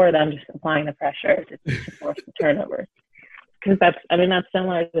tackle or them just applying the pressure to force the turnover. Because that's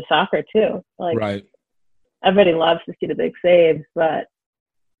similar to soccer too. Like, right. Everybody loves to see the big saves, but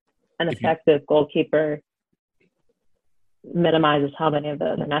an effective goalkeeper minimizes how many of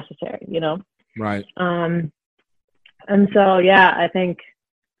those are necessary, you know? Right. And so, yeah, I think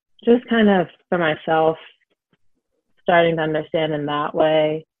just kind of for myself, starting to understand in that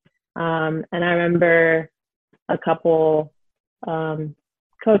way. And I remember a couple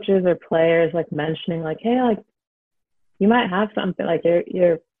coaches or players like mentioning like, hey, like, you might have something, like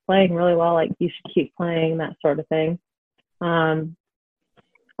you're playing really well, like you should keep playing, that sort of thing. And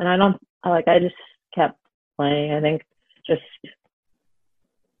I just kept playing. I think just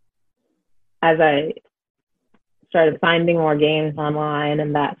as I started finding more games online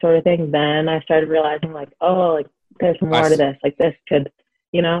and that sort of thing, then I started realizing like, oh, like there's more to this, like this could,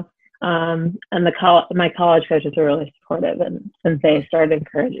 you know. And my college coaches were really supportive, and they started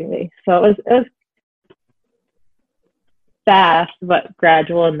encouraging me. So it was fast but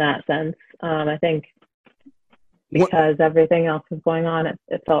gradual in that sense. I think because everything else was going on, it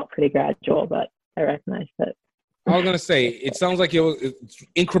felt pretty gradual, but I recognized it. I was gonna say, it sounds like it's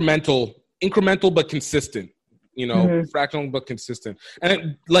incremental but consistent. You know, fractional but consistent.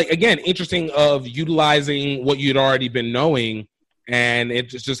 And like, again, interesting of utilizing what you'd already been knowing, and it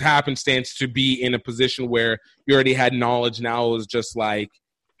just happenstance to be in a position where you already had knowledge. Now it was just like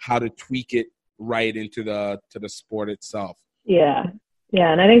how to tweak it right into the sport itself. Yeah.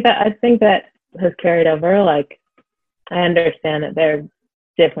 And I think that has carried over. Like, I understand that they're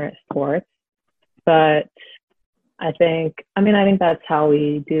different sports, but I think that's how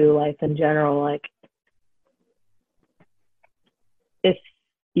we do life in general. Like, if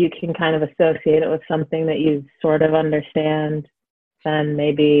you can kind of associate it with something that you sort of understand, then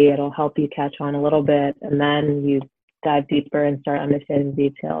maybe it'll help you catch on a little bit, and then you dive deeper and start understanding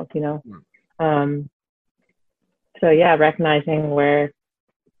details, you know? So yeah, recognizing where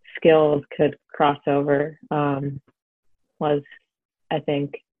skills could cross over was, I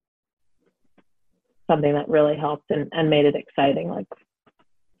think, something that really helped and made it exciting, like,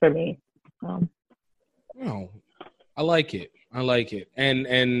 for me. I like it. And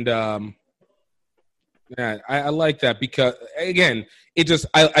yeah, I like that because, again, it just,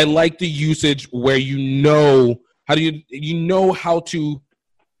 I like the usage where you know how to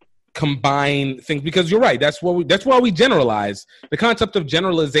combine things, because you're right. That's why we generalize. The concept of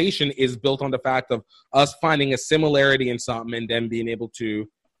generalization is built on the fact of us finding a similarity in something and then being able to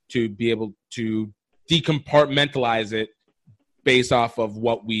be able to decompartmentalize it based off of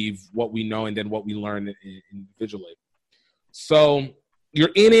what we know and then what we learn individually. So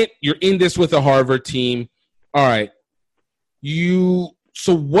you're in this with the Harvard team. All right.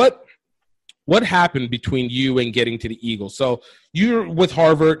 So what happened between you and getting to the Eagles? So you're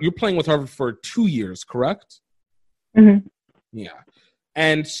playing with Harvard for 2 years, correct? Mm-hmm. Yeah.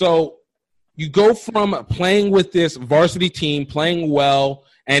 And so you go from playing with this varsity team, playing well,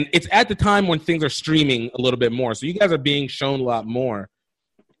 and it's at the time when things are streaming a little bit more. So you guys are being shown a lot more.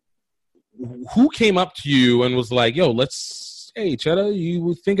 Who came up to you and was like, yo, hey, Cheddar,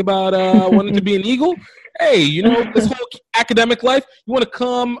 you think about wanting to be an Eagle? Hey, you know, this whole academic life, you want to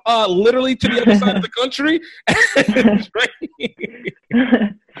come literally to the other side of the country?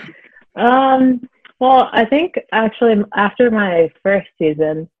 Well, I think actually after my first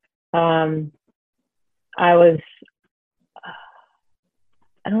season, I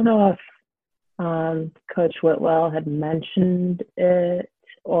don't know if Coach Whitwell had mentioned it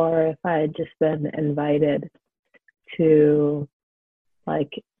or if I had just been invited to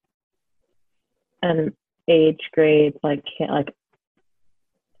like an age grade, like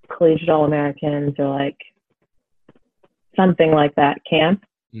collegiate All-Americans or like something like that camp.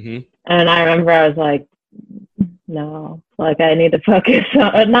 Mm-hmm. And I remember I was like, no, like I need to focus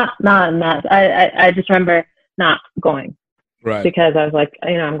on, not I just remember not going. Right. Because I was like,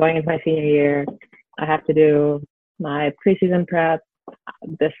 you know, I'm going into my senior year. I have to do my preseason prep.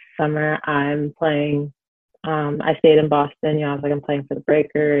 This summer I'm playing. I stayed in Boston. You know, I was like, I'm playing for the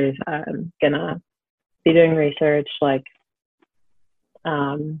Breakers. I'm gonna be doing research. Like,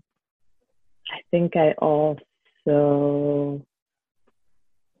 I think I also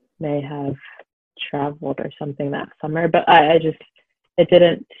may have traveled or something that summer, but I just, it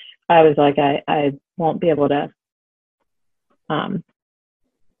didn't, I was like, I won't be able to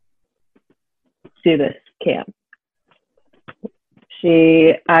do this camp.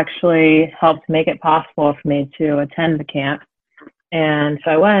 She actually helped make it possible for me to attend the camp. And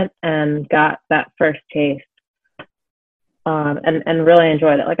so I went and got that first taste, and really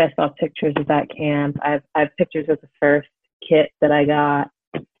enjoyed it. Like, I saw pictures of that camp. I have pictures of the first kit that I got.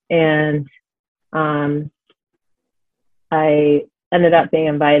 And I ended up being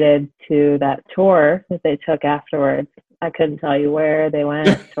invited to that tour that they took afterwards. I couldn't tell you where they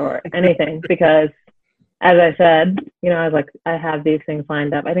went or anything because, as I said, you know, I was like, I have these things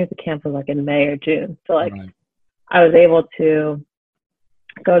lined up. I think the camp was like in May or June. So, like, right. I was able to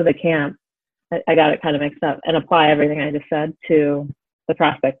go to the camp. I got it kind of mixed up and apply everything I just said to the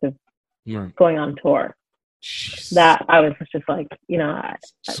prospect of going on tour. Jeez. That I was just like, you know,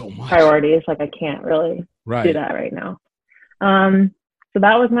 so much priorities. Like, I can't really do that right now. So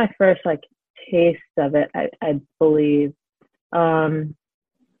that was my first like taste of it, I believe. And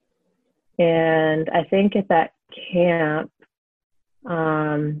I think at that camp,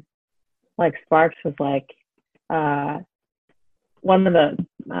 like Sparks was like one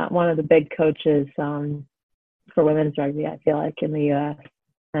of the big coaches for women's rugby, I feel like, in the U.S.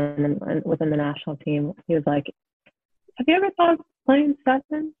 and within the national team. He was like, "Have you ever thought of playing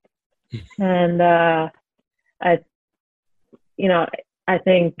seven?" And I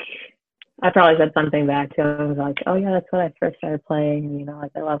think I probably said something back to him. I was like, "Oh yeah, that's what I first started playing. And, you know,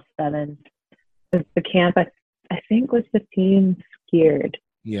 like, I love seven." The camp, I think, was 15 skied.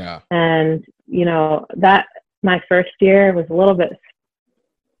 Yeah. And, you know, that my first year was a little bit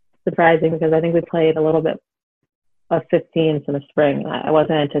surprising because I think we played a little bit of 15s in the spring. I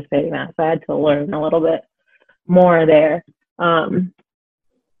wasn't anticipating that, so I had to learn a little bit more there. The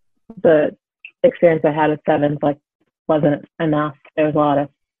experience I had with sevens like wasn't enough. There was a lot of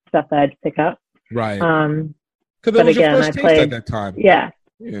stuff that I had to pick up. Right. Because it was your first taste at that time. Yeah.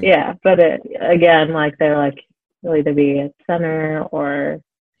 But again, like, they're like, you'll either be a center or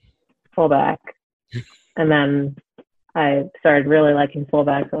fullback. And then I started really liking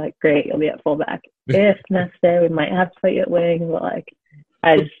fullback. So, like, great, you'll be at fullback. If necessary, we might have to put you at wing. But, like,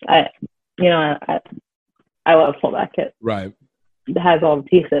 I love fullback. It has all the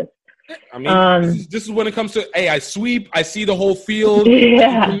pieces. I mean, this is when it comes to, hey, I sweep, I see the whole field, yeah.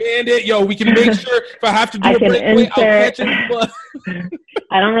 I can command it. Yo, we can make sure if I have to do a breakaway, I'll catch it. But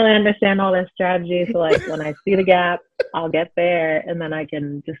I don't really understand all this strategy, so, like, when I see the gap, I'll get there, and then I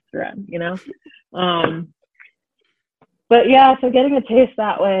can just run, you know? But, yeah, so getting a taste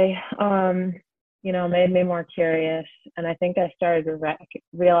that way, you know, made me more curious, and I think I started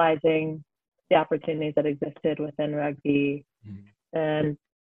realizing the opportunities that existed within rugby, and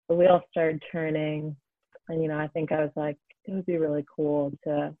the wheels started turning, and, you know, I think I was like, it would be really cool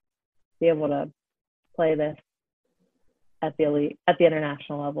to be able to play this at the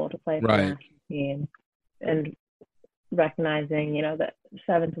international level, to play for the national team, and recognizing, you know, that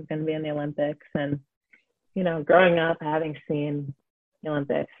sevens was going to be in the Olympics, and, you know, growing up, having seen the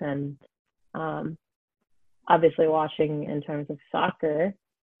Olympics, and obviously watching in terms of soccer,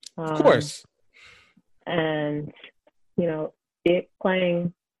 of course, and, you know,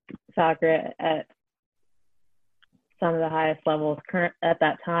 playing soccer at some of the highest levels current at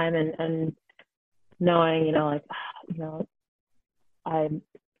that time, and knowing, you know, like, you know, I,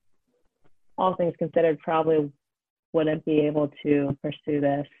 all things considered, probably wouldn't be able to pursue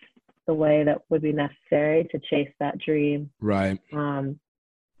this the way that would be necessary to chase that dream. Right. You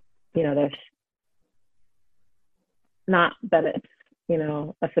know, there's not that it's, you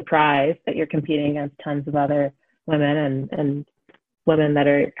know, a surprise that you're competing against tons of other women and women that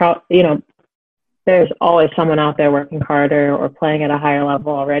are, you know, there's always someone out there working harder or playing at a higher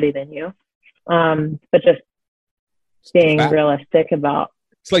level already than you. But just being realistic about,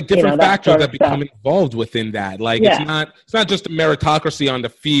 it's like different factors that become involved within that. Like, it's not just a meritocracy on the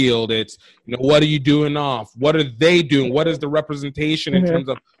field. It's, you know, what are you doing off? What are they doing? What is the representation in terms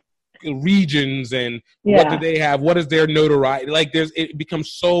of regions, and what do they have? What is their notoriety? Like, it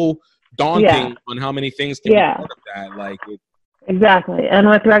becomes so daunting on how many things can be part of that. Like, exactly. And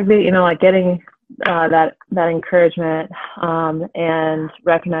with rugby, you know, like, getting that encouragement, and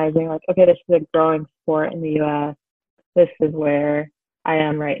recognizing, like, okay, this is a growing sport in the U.S. This is where I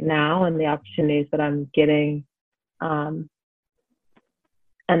am right now, and the opportunities that I'm getting and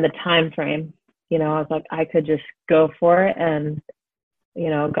the time frame. You know, I was like, I could just go for it, and you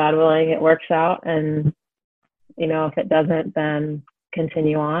know, God willing, it works out, and you know, if it doesn't, then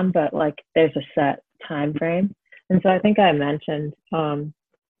continue on. But like, there's a set time frame, and so I think I mentioned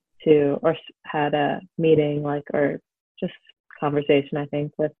or had a meeting, like, or just conversation, I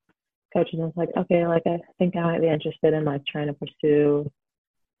think, with coaches. I was like, okay, like, I think I might be interested in like trying to pursue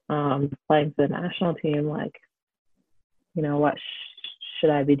playing for the national team. Like, you know, what should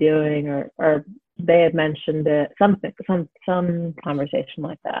I be doing? Or they had mentioned it, some conversation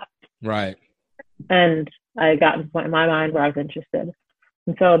like that. Right. And I got to the point in my mind where I was interested.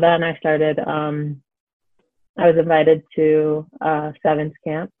 And so then I started, I was invited to Sevens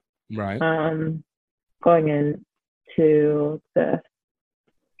camp. Right. Going into the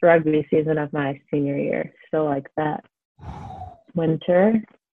rugby season of my senior year. So like that winter,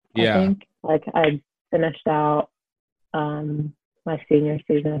 Yeah. I think, like I finished out my senior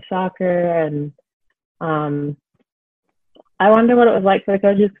season of soccer, and I wonder what it was like for the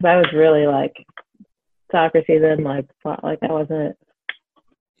coaches, because I was really like soccer season, like I wasn't.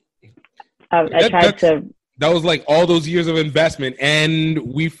 I tried to. That was like all those years of investment, and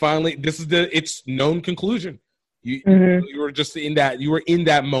we finally. This is its known conclusion. You were just in that. You were in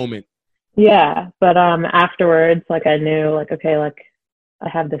that moment. Yeah, but afterwards, like I knew, like, okay, like I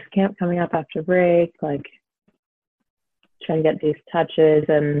have this camp coming up after break, like trying to get these touches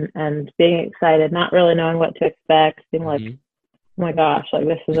and being excited, not really knowing what to expect, being like, oh my gosh, like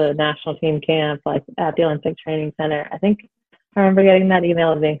this is a national team camp, like at the Olympic Training Center. I think I remember getting that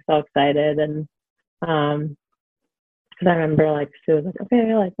email and being so excited, and because I remember like Sue was like,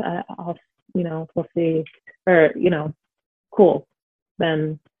 okay, like I'll, you know, we'll see, or you know, cool,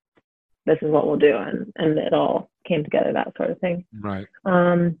 then this is what we'll do, and it all came together, that sort of thing. Right.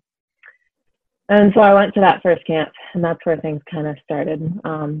 And so I went to that first camp, and that's where things kind of started.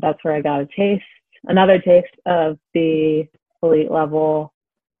 That's where I got another taste of the elite level.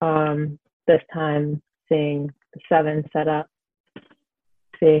 This time seeing the Seven set up,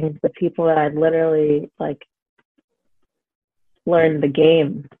 seeing the people that I'd literally like learned the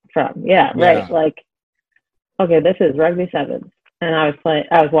game from. Yeah, right. Like, okay, this is rugby sevens, and I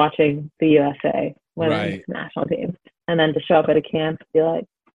was watching the USA women's national team, and then to show up at a camp, be like,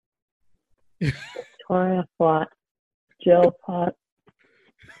 Victoria Flott, Jill Pott.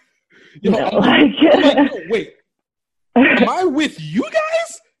 Yo, I'm like, yo, wait, am I with you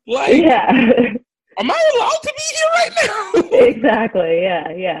guys? Like, yeah. Am I allowed to be here right now? Exactly.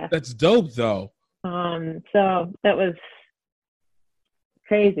 Yeah. That's dope, though. So that was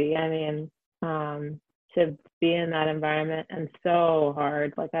crazy. I mean, to be in that environment, and so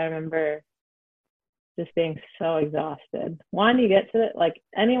hard. Like, I remember just being so exhausted. One, you get to it, like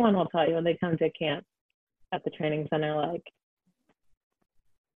anyone will tell you when they come to camp at the training center, like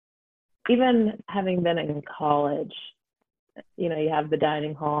even having been in college, you know, you have the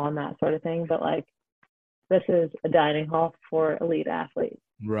dining hall and that sort of thing, but like this is a dining hall for elite athletes.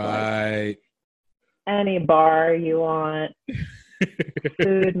 Right. Like, any bar you want,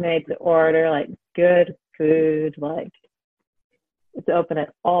 food made to order, like good food, like it's open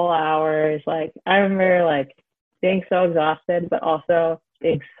at all hours. Like I remember like being so exhausted, but also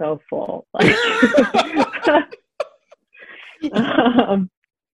being so full. Like,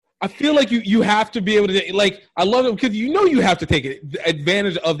 I feel like you have to be able to, like, I love it because you know you have to take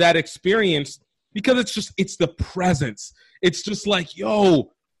advantage of that experience, because it's the presence. It's just like,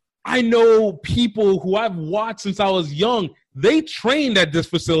 yo, I know people who I've watched since I was young. They trained at this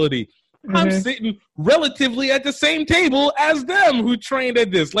facility. Mm-hmm. I'm sitting relatively at the same table as them who trained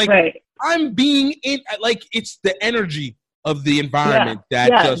at this. Like, I'm being in, like, it's the energy of the environment that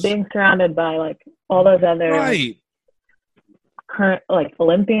just being surrounded by like all those other current like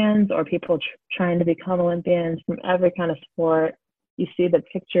Olympians or people trying to become Olympians from every kind of sport. You see the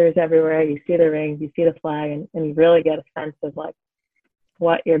pictures everywhere. You see the rings. You see the flag, and you really get a sense of like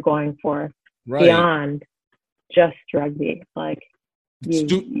what you're going for beyond just rugby. Like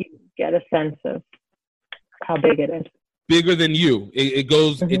you get a sense of how big it is. Bigger than you. It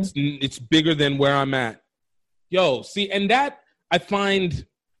goes. Mm-hmm. It's bigger than where I'm at. Yo, see, and that I find.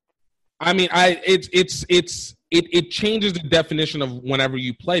 I mean, it changes the definition of whenever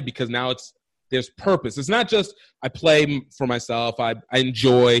you play, because now there's purpose. It's not just I play for myself. I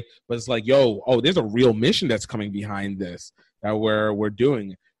enjoy, but it's like, there's a real mission that's coming behind this that we're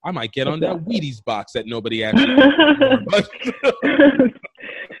doing. I might get on that Wheaties box that nobody actually.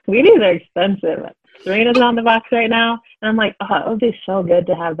 Wheaties are expensive. Serena's on the box right now, and I'm like, oh, it would be so good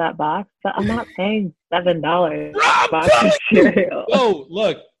to have that box, but I'm not paying $7 box of cereal. Oh,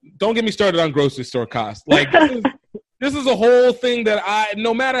 look, don't get me started on grocery store costs. Like, this is this is a whole thing that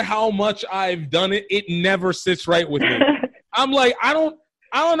no matter how much I've done it, it never sits right with me. I'm like, I don't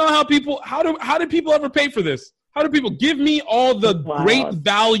know how do people ever pay for this? How do people give me all the great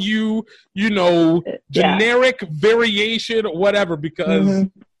value, generic variation, whatever, because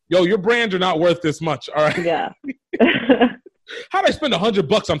your brands are not worth this much. All right. Yeah. How do I spend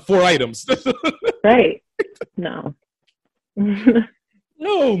 $100 on 4 items? Right. No.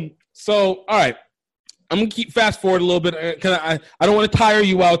 No. So, all right. I'm going to keep fast forward a little bit because I don't want to tire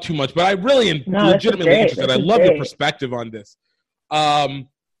you out too much, but I really am legitimately interested. I love your perspective on this.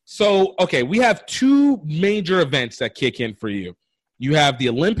 So, okay, we have 2 major events that kick in for you. You have the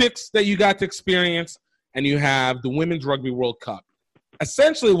Olympics that you got to experience, and you have the Women's Rugby World Cup.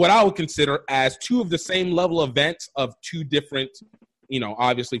 Essentially what I would consider as 2 of the same level events of 2 different,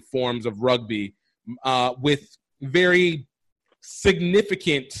 obviously forms of rugby, with very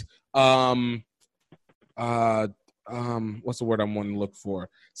significant, what's the word I'm wanting to look for?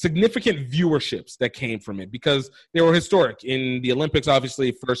 Significant viewerships that came from it because they were historic. In the Olympics,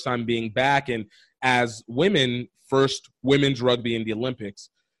 obviously, first time being back, and as women, first women's rugby in the Olympics.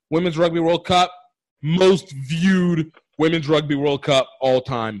 Women's Rugby World Cup, most viewed Women's Rugby World Cup all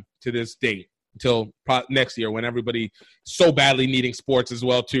time to this date until next year when everybody so badly needing sports as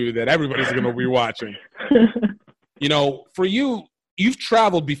well, too, that everybody's going to be watching. For you, you've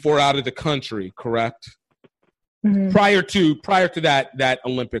traveled before out of the country, correct? Mm-hmm. Prior to that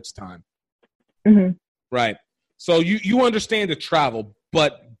Olympics time. Mm-hmm. Right. So you understand the travel,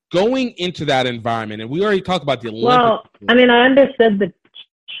 but going into that environment, and we already talked about the Olympics. Well, I mean, I understood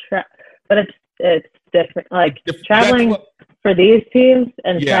but it's different. Like traveling for these teams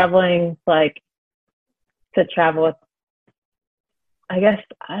and traveling to travel with. I guess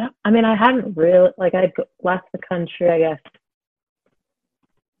I hadn't really I left the country. I guess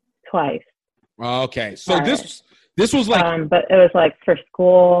twice. Okay, so this was but it was for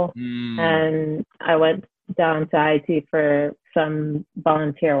school, and I went down to IT for some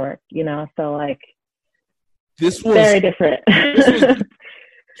volunteer work. So this was very different. This was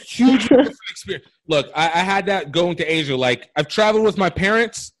huge different experience. Look, I had that going to Asia. I've traveled with my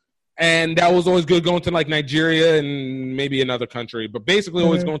parents, and that was always good going to Nigeria and maybe another country, but basically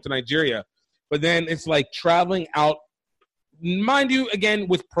always going to Nigeria. But then it's traveling out, mind you, again,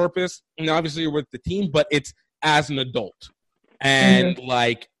 with purpose, and obviously you're with the team, but it's as an adult and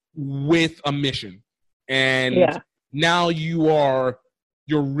with a mission. And now you're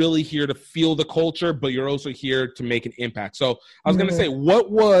really here to feel the culture, but you're also here to make an impact. So I was going to say,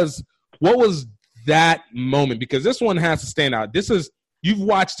 what was that moment? Because this one has to stand out. You've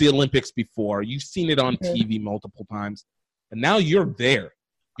watched the Olympics before. You've seen it on TV multiple times. And now you're there.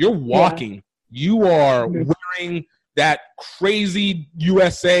 You're walking. Yeah. You are wearing that crazy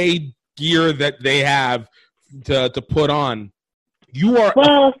USA gear that they have to put on. You are...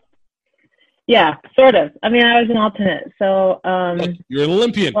 Well, yeah, sort of. I mean, I was an alternate. So... Look, you're an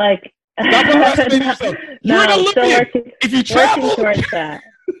Olympian. Stop underestimating yourself. You're an Olympian. If you travel...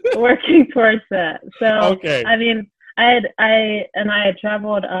 Working towards that. So, okay. I mean... I had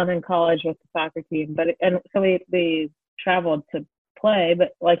traveled in college with the soccer team, so we traveled to play.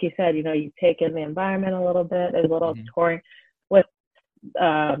 But like you said, you take in the environment a little bit. There's a little touring with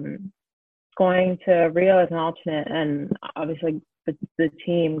going to Rio as an alternate, and obviously the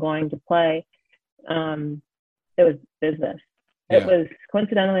team going to play. It was business. Yeah. It was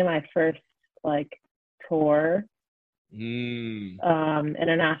coincidentally my first tour,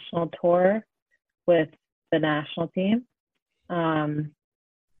 international tour with the national team. I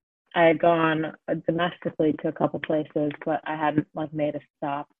had gone domestically to a couple places, but I hadn't made a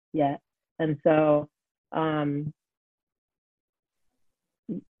stop yet. And so,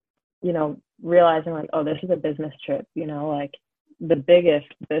 realizing oh, this is a business trip, the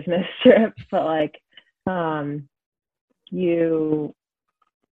biggest business trip, but you're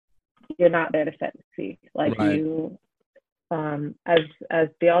not there to set the sea. Right. As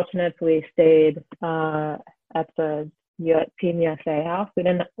the alternates, we stayed at the Team USA house. We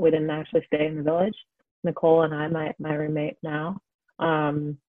didn't actually stay in the village. Nicole and I, my roommate now.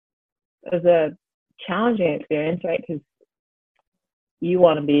 It was a challenging experience, right? Because you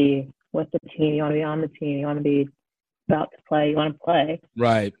want to be with the team, you want to be on the team, you want to be about to play, you want to play.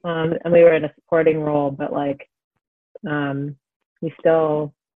 Right. And we were in a supporting role, but we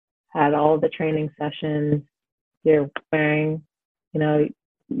still had all of the training sessions. You're wearing,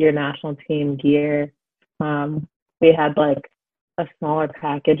 your national team gear. We had a smaller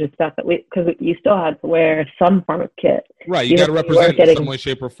package of stuff because you still had to wear some form of kit. Right, you got to represent in some way,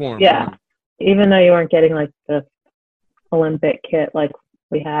 shape, or form. Yeah, right. Even though you weren't getting the Olympic kit,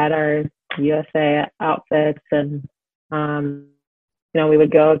 we had our USA outfits and We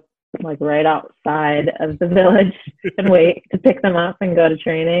would go like right outside of the village and wait to pick them up and go to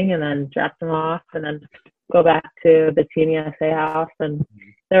training and then drop them off and then go back to the Team USA house. And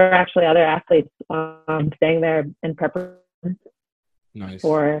there were actually other athletes staying there in preparation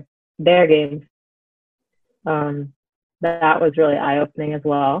for their games. That was really eye-opening as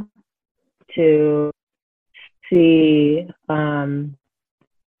well to see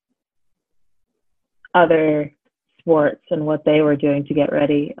other sports and what they were doing to get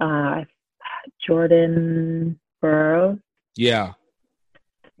ready. Jordan Burroughs, the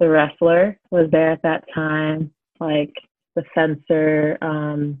wrestler, was there at that time. Like the fencer,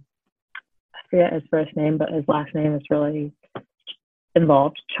 I forget his first name, but his last name is really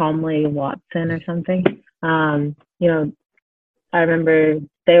involved, Chomley Watson or something. I remember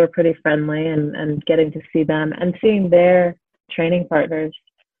they were pretty friendly and getting to see them and seeing their training partners.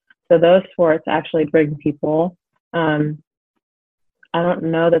 So those sports actually bring people. I don't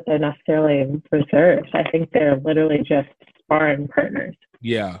know that they're necessarily reserves. I think they're literally just sparring partners.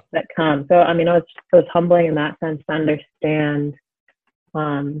 That come. So it was humbling in that sense to understand.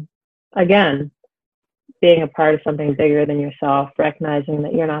 Again, being a part of something bigger than yourself, recognizing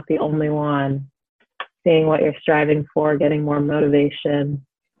that you're not the only one, seeing what you're striving for, getting more motivation,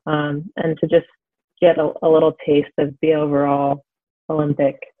 and to just get a little taste of the overall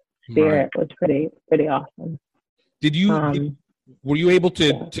Olympic spirit was pretty awesome. Did you were you able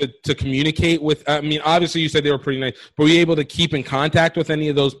to communicate with? Obviously you said they were pretty nice, but were you able to keep in contact with any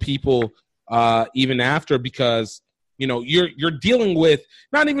of those people even after? Because you're dealing with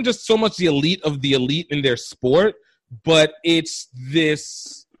not even just so much the elite of the elite in their sport, but it's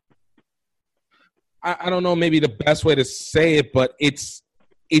this. I don't know, maybe the best way to say it, but it's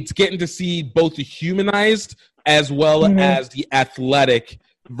getting to see both the humanized as well as the athletic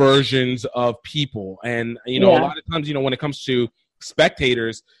versions of people. And, a lot of times, when it comes to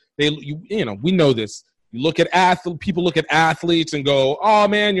spectators, we know this. You look at people look at athletes and go, oh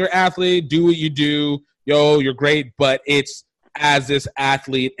man, you're an athlete, do what you do. Yo, you're great. But it's as this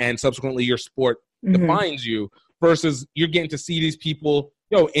athlete and subsequently your sport defines you versus you're getting to see these people,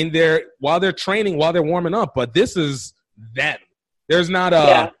 in there while they're training, while they're warming up. But this is them. There's not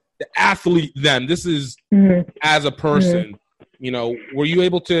the athlete them. This is as a person. Were you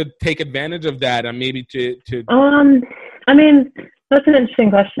able to take advantage of that and maybe to that's an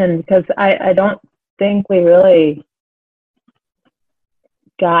interesting question because I don't think we really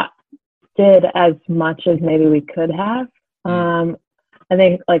did as much as maybe we could have. I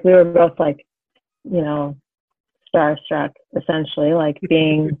think like we were both like, starstruck essentially, like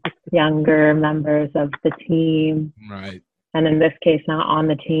being younger members of the team. Right. And in this case, not on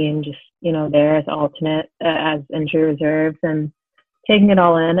the team, just, there as alternate, as injury reserves and taking it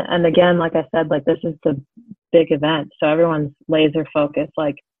all in. And again, like I said, like this is the big event. So everyone's laser focused,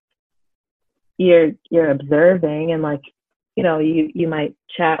 like you're observing and like, you might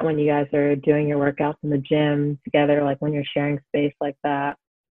chat when you guys are doing your workouts in the gym together, like when you're sharing space like that,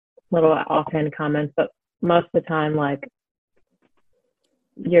 little offhand comments, but most of the time, like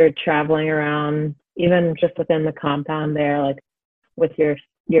you're traveling around, even just within the compound there, like with your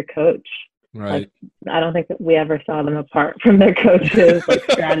coach. Right. Like, I don't think that we ever saw them apart from their coaches, like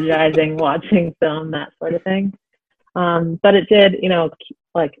strategizing, watching film, that sort of thing. But it did,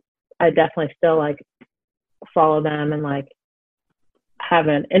 like I definitely still like follow them and like have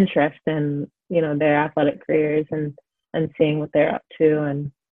an interest in, their athletic careers and seeing what they're up to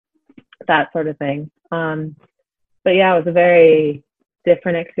and that sort of thing. But yeah, it was a very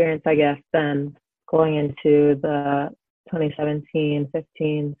different experience, I guess, than going into the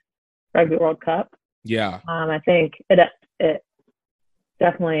 2017-15 Rugby World Cup. Yeah. I think it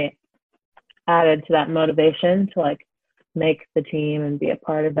definitely added to that motivation to like make the team and be a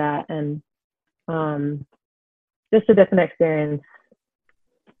part of that, and just a different experience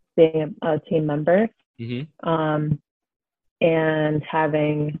being a team member. And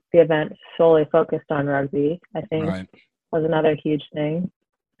having the event solely focused on rugby, I think, was another huge thing.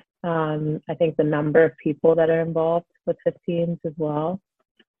 I think the number of people that are involved with 15s as well.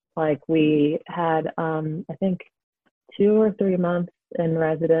 Like we had, I think, 2 or 3 months in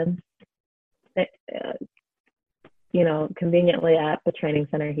residence, conveniently at the training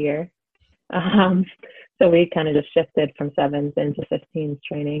center here. So we kind of just shifted from 7s into 15s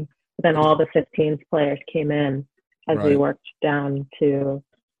training. But then all the 15s players came in as we worked down to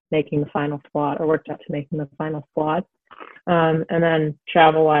making the final squad, or worked up to making the final squad. And then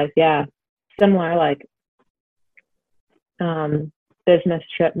travel-wise, similar, like business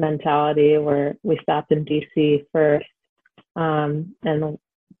trip mentality where we stopped in DC first and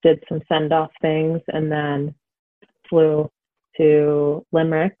did some send-off things and then flew to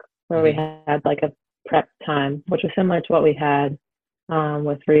Limerick, where we had like a prep time, which was similar to what we had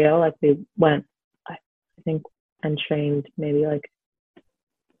with Rio. Like we went, I think, and trained maybe like,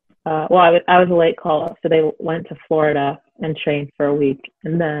 I was a late call up, so they went to Florida and trained for a week,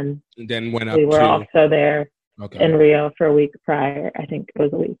 and then went up. We were also there Okay. in Rio for a week prior. I think it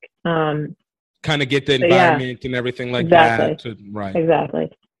was a week. Kind of get the environment and everything like that. Right. Exactly.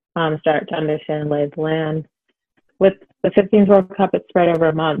 Start to understand lay of the land. With the 15s World Cup, it spread over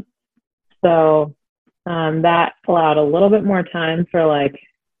a month, so that allowed a little bit more time for like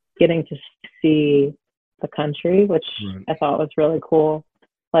getting to see the country, which I thought was really cool.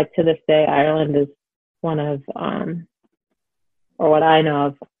 Like to this day, Ireland is one of, or what I know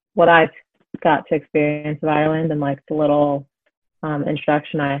of, what I've got to experience of Ireland, and like the little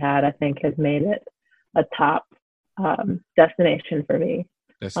introduction I had, I think has made it a top destination for me.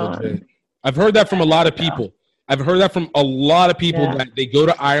 That's legit. I've heard that from a lot of people. That they go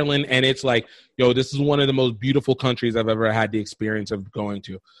to Ireland and it's like, yo, this is one of the most beautiful countries I've ever had the experience of going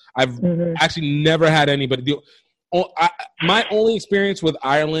to. I've actually never had anybody do. My only experience with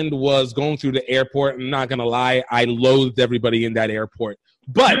Ireland was going through the airport. I'm not going to lie. I loathed everybody in that airport.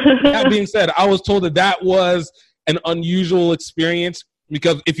 But that being said, I was told that was an unusual experience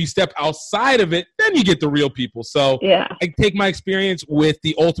because if you step outside of it, then you get the real people. So I take my experience with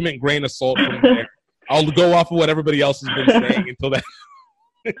the ultimate grain of salt from there. I'll go off of what everybody else has been saying until that.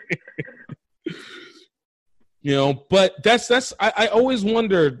 You know, but I always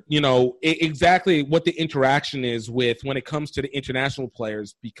wondered, you know, exactly what the interaction is with when it comes to the international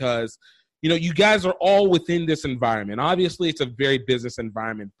players, because, you know, you guys are all within this environment. Obviously, it's a very business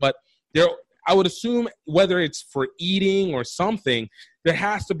environment, but I would assume whether it's for eating or something, there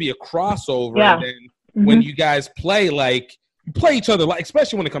has to be a crossover. Yeah. And then when you guys play, like, you play each other, like,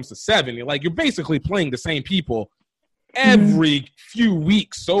 especially when it comes to 7, you're basically playing the same people every few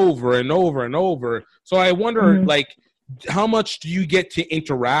weeks over and over and over. So I wonder, like, how much do you get to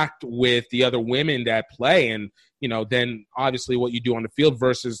interact with the other women that play, and, you know, then obviously what you do on the field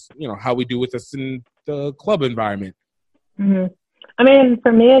versus, you know, how we do with us in the club environment? I mean,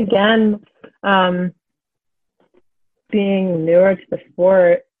 for me, again, being newer to the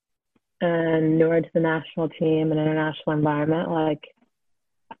sport and newer to the national team and international environment, like,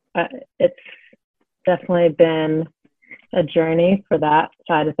 it's definitely been a journey for that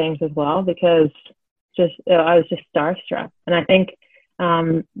side of things as well, because I was just starstruck. And I think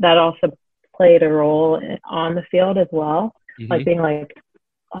that also played a role on the field as well, like being like,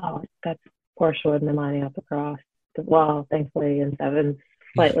 oh, that's Portia Woodman lining up across the wall, thankfully, in 7,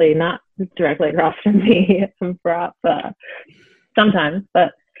 slightly, not directly across from me, sometimes,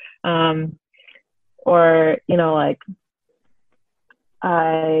 but, or, you know, like,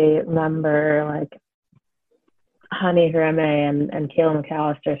 I remember, like, Honey Hireme and Kayla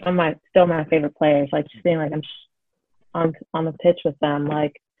McAllister, still my favorite players, like, just being like, I'm on the pitch with them,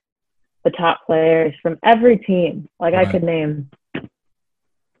 like, the top players from every team. Like, I could name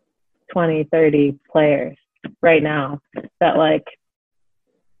 20, 30 players right now that, like,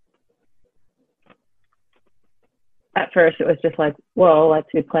 at first it was just like, whoa, let's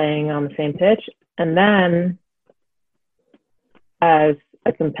be playing on the same pitch. And then as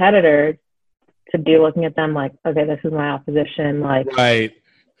a competitor, to be looking at them like, okay, this is my opposition. Like, okay,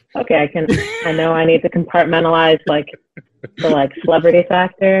 I know I need to compartmentalize, like, the, like, celebrity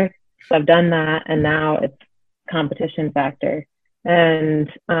factor. So I've done that, and now it's competition factor. And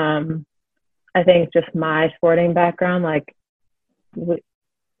I think just my sporting background, like,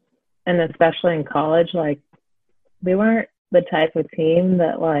 and especially in college, like, we weren't the type of team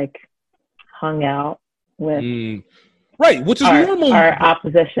that, like, hung out with which is normal. Our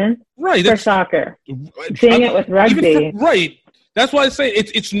opposition, for soccer. Seeing it with rugby, That's why I say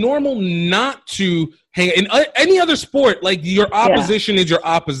it's normal not to hang in any other sport. Like, your opposition is your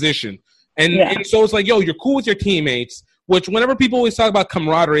opposition, and so it's like, yo, you're cool with your teammates. Which, whenever people always talk about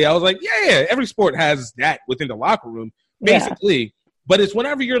camaraderie, I was like, yeah, every sport has that within the locker room, basically. Yeah. But it's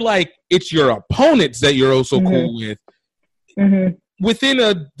whenever you're like, it's your opponents that you're also cool with. Within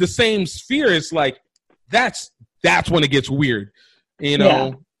the same sphere, it's like that's when it gets weird, you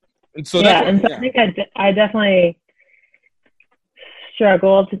know. And so I think I definitely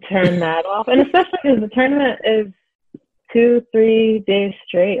struggle to turn that off, and especially because the tournament is 2-3 days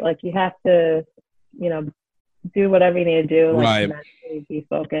straight. Like, you have to, you know, do whatever you need to do, like, mentally be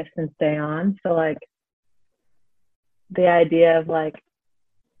focused and stay on. So, like, the idea of, like,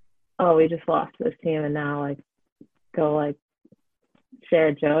 oh, we just lost this team and now, like, go, like,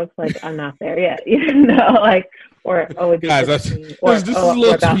 share jokes, like, I'm not there yet, you know, like, or, oh, we beat this team, or,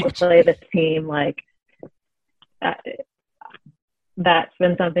 we're about to play this team, like, that's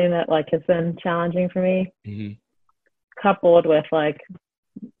been something that like has been challenging for me, Mm-hmm. coupled with like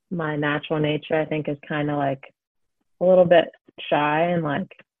my natural nature. I think is kind of like a little bit shy and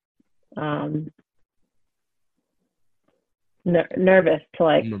like nervous to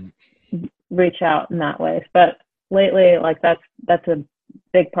like reach out in that way. But lately, like that's a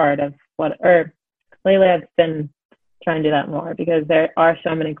big part of lately I've been trying to do that more because there are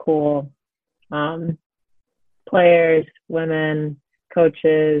so many cool players, women,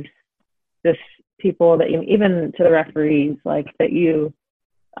 coaches, just people that even to the referees, like that you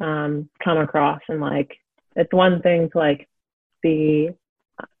come across, and like it's one thing to like be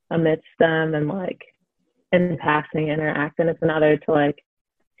amidst them and like in passing interact, and it's another to like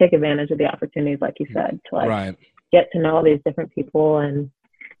take advantage of the opportunities, like you said, to like get to know all these different people and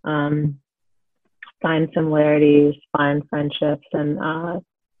find similarities, find friendships, and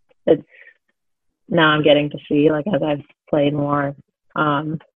it's now I'm getting to see, like as I've played more,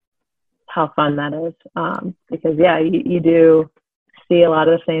 how fun that is, because yeah, you do see a lot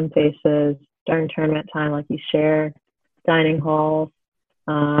of the same faces during tournament time, like you share dining halls,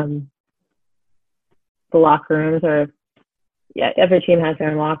 the locker rooms are, every team has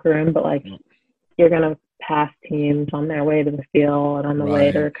their own locker room, but like you're gonna pass teams on their way to the field and on the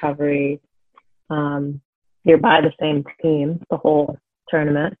way to recovery. You're by the same team the whole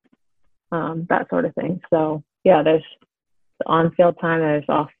tournament, that sort of thing. So yeah, there's the on-field time, there's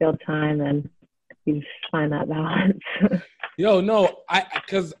off-field time, and you just find that balance.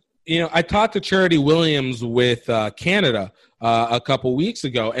 Because I talked to Charity Williams with Canada a couple weeks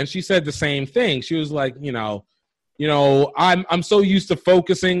ago, and she said the same thing. She was like, I'm so used to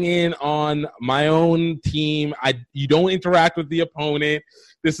focusing in on my own team. You don't interact with the opponent.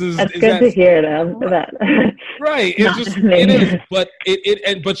 That's good to hear them. Right. It is.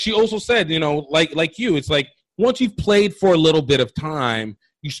 But she also said, like you, it's like once you've played for a little bit of time,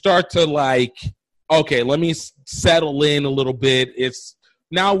 you start to like, okay, let me settle in a little bit. It's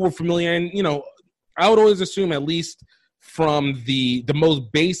now we're familiar, and I would always assume, at least from the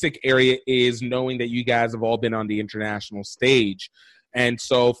most basic area, is knowing that you guys have all been on the international stage. And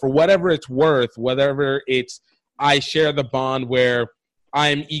so for whatever it's worth, whatever it's, I share the bond where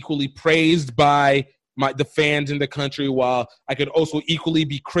I'm equally praised by the fans in the country, while I could also equally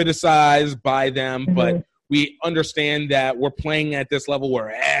be criticized by them. Mm-hmm. But we understand that we're playing at this level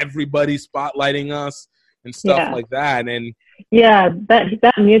where everybody's spotlighting us and stuff like that. And yeah,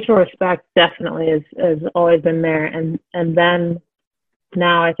 that mutual respect definitely has always been there. And then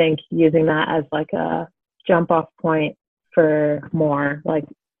now I think using that as like a jump off point for more, like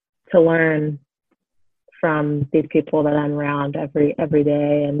to learn from these people that I'm around every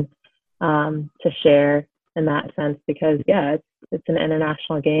day, and to share in that sense, because it's an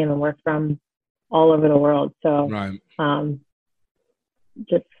international game and we're from all over the world. So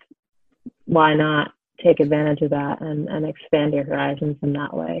just why not take advantage of that and expand your horizons in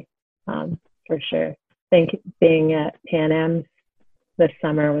that way, for sure. I think being at Pan Am's this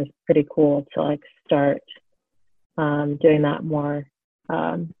summer was pretty cool to like start doing that more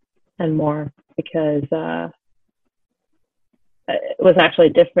and more, because it was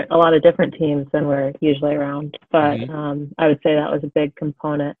actually a lot of different teams than we're usually around. But I would say that was a big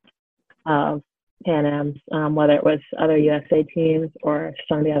component of Pan Am's, whether it was other USA teams or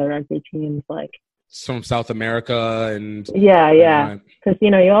some of the other rugby teams, like from South America. And because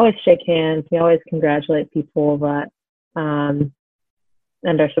you always shake hands, you always congratulate people, but and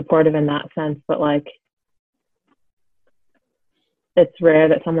are supportive in that sense, but like it's rare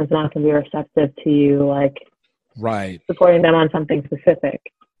that someone's not going to be receptive to you, like supporting them on something specific,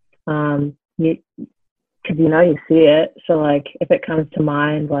 because you see it. So like if it comes to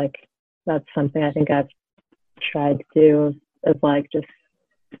mind, like that's something I think I've tried to do, is like just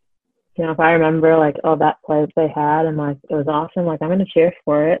if I remember like, oh, that play they had and like it was awesome, like I'm gonna cheer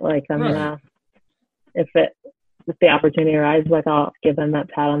for it, like I'm gonna, if the opportunity arises, like I'll give them that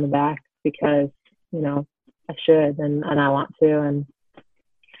pat on the back, because I should and I want to, and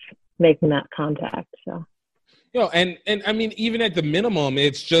making that contact. So and I mean, even at the minimum,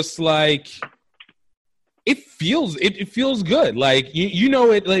 it's just like it feels good. Like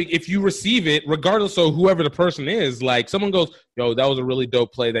it, like if you receive it, regardless of whoever the person is, like someone goes, yo, that was a really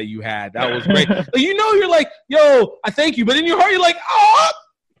dope play that you had. That was great. Like, you're like, yo, I thank you. But in your heart, you're like, oh,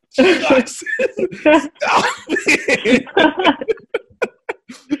 shucks. Stop it.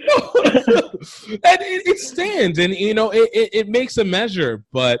 And it stands, and it makes a measure.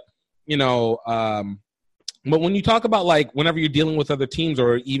 But but when you talk about like whenever you're dealing with other teams,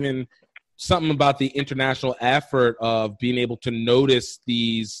 or even something about the international effort of being able to notice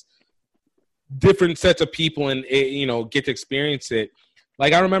these different sets of people and, get to experience it.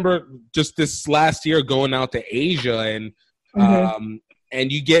 Like I remember just this last year going out to Asia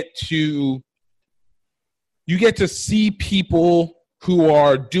and you get to see people who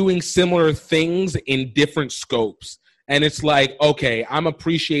are doing similar things in different scopes. And it's like, okay, I'm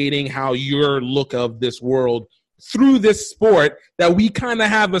appreciating how your look of this world through this sport that we kind of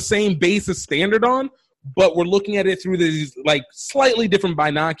have the same basis standard on, but we're looking at it through these like slightly different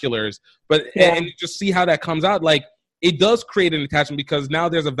binoculars. But and you just see how that comes out. Like it does create an attachment because now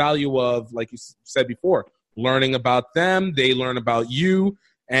there's a value of, like you said before, learning about them. They learn about you,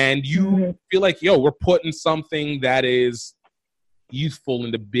 and you feel like, yo, we're putting something that is youthful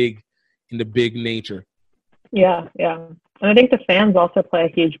in the big nature. Yeah. And I think the fans also play a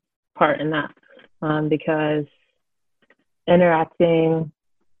huge part in that because interacting,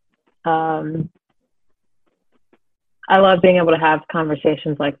 I love being able to have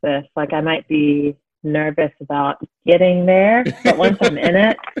conversations like this. Like I might be nervous about getting there, but once I'm in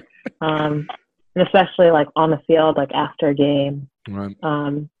it, and especially like on the field, like after a game, right.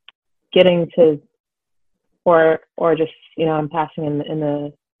 Getting to, or just, I'm passing in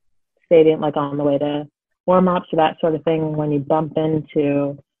the stadium, like on the way to warm-ups or that sort of thing, when you bump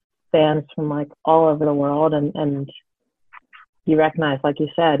into fans from like all over the world and you recognize, like you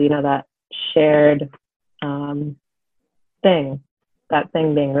said, that shared thing, that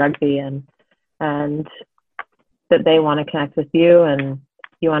thing being rugby, and that they want to connect with you and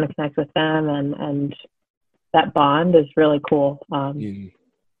you want to connect with them, and that bond is really cool.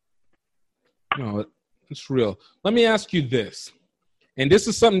 No, it's real. Let me ask you this. And this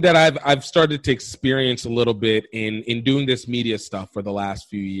is something that I've started to experience a little bit in doing this media stuff for the last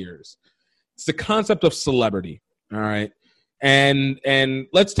few years. It's the concept of celebrity. All right. And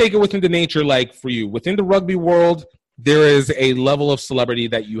let's take it within the nature, like for you. Within the rugby world, there is a level of celebrity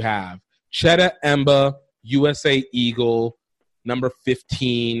that you have. Cheta Emba, USA Eagle, number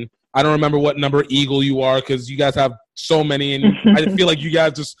 15. I don't remember what number Eagle you are because you guys have so many, and I feel like you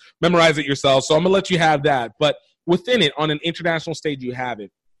guys just memorize it yourself. So I'm going to let you have that. But within it, on an international stage, you have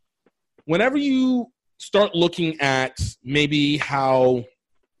it. Whenever you start looking at maybe how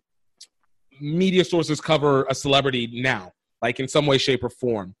media sources cover a celebrity now, like in some way, shape, or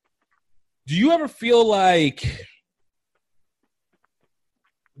form, do you ever feel like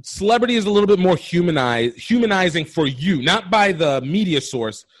celebrity is a little bit more humanizing for you, not by the media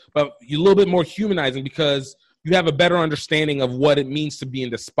source, but a little bit more humanizing because you have a better understanding of what it means to be in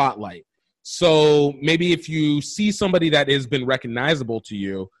the spotlight? So maybe if you see somebody that has been recognizable to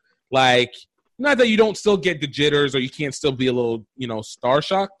you, like, not that you don't still get the jitters or you can't still be a little,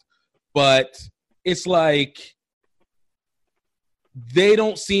 star-shocked, but it's like they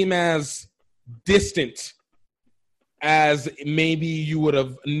don't seem as distant as maybe you would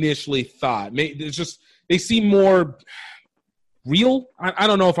have initially thought. It's just, they seem more real. I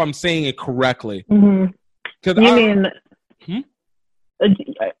don't know if I'm saying it correctly. Mm-hmm.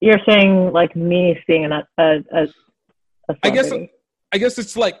 You're saying like me seeing a I guess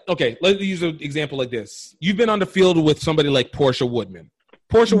it's like, okay, let's use an example like this. You've been on the field with somebody like Portia Woodman.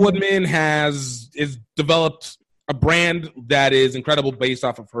 Portia Woodman is developed a brand that is incredible based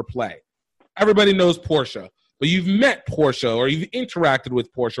off of her play. Everybody knows Portia, but you've met Portia or you've interacted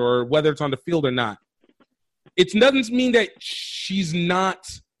with Portia, or whether it's on the field or not. It doesn't mean that she's not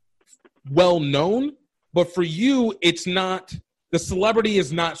well known, but for you, it's not, the celebrity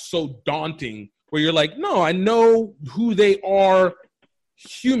is not so daunting where you're like, no, I know who they are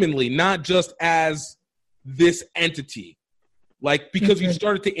humanly, not just as this entity. Like, because you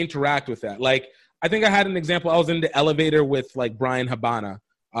started to interact with that. Like, I think I had an example. I was in the elevator with like Brian Habana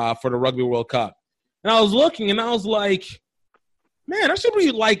for the Rugby World Cup. And I was looking and I was like, man, I should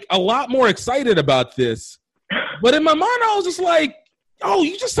be like a lot more excited about this. But in my mind, I was just like, oh,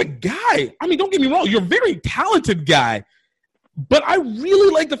 you're just a guy. I mean, don't get me wrong. You're a very talented guy. But I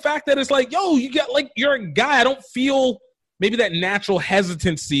really like the fact that it's like, yo, you got like, you're a guy. I don't feel maybe that natural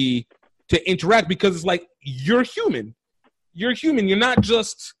hesitancy to interact because it's like, you're human. You're human. You're not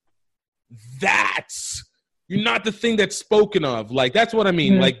just that. You're not the thing that's spoken of. Like, that's what I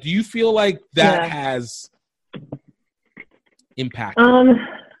mean. Mm-hmm. Like, do you feel like that has impact?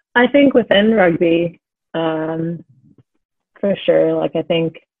 I think within rugby, for sure. Like, I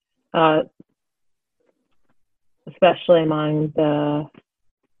think, especially among the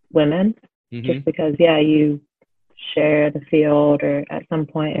women, just because, you share the field or at some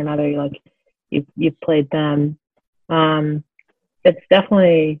point or another, like you've played them. It's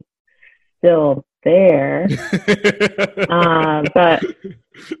definitely still there. But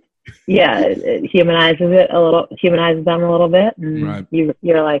it humanizes them a little bit. And Right.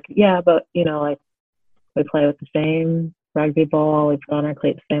 you're like, yeah, but like we play with the same rugby ball, we put on our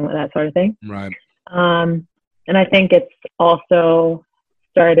cleats the same, that sort of thing. Right. And I think it's also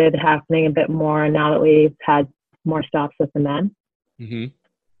started happening a bit more now that we've had more stops with the men. Mm-hmm.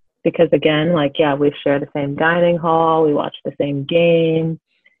 Because again, we share the same dining hall, we watch the same game.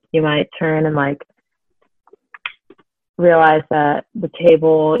 You might turn and realize that the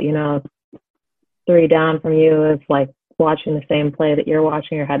table, 3 down from you is watching the same play that you're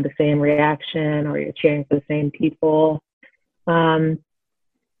watching, or had the same reaction, or you're cheering for the same people. So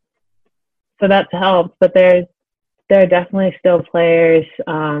that's helped, but there are definitely still players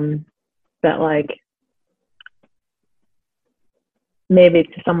that maybe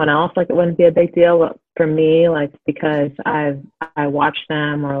to someone else it wouldn't be a big deal, but for me, because I watch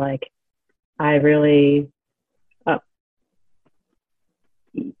them, or I really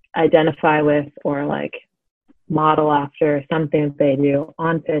identify with, or model after something that they do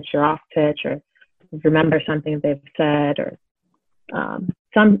on pitch or off pitch, or remember something they've said, or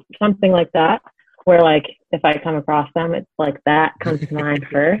something like that, where if I come across them, it's that comes to mind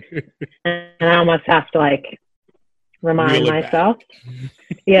first, and I almost have to remind myself,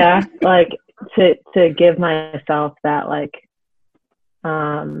 to give myself that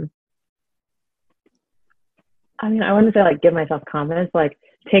I wouldn't say give myself confidence,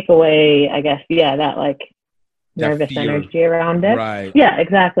 take away, I guess, that nervous energy around it. Right. Yeah,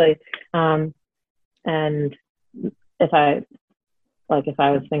 exactly. And if I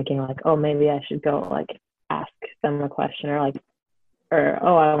was thinking oh, maybe I should go ask them a question, or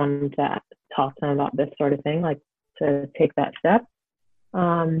oh, I wanted to talk to them about this sort of thing, to take that step.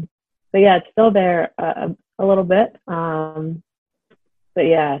 But yeah, it's still there a little bit. But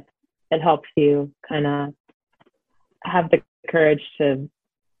yeah, it helps you kind of have the courage to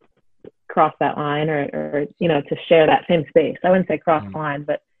cross that line, or to share that same space. I wouldn't say cross the line,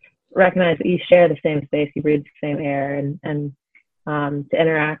 but recognize that you share the same space, you breathe the same air, and to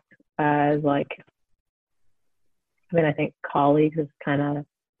interact as I think colleagues is kind of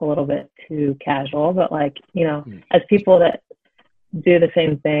a little bit too casual, but as people that do the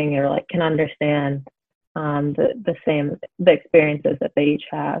same thing, or can understand the experiences that they each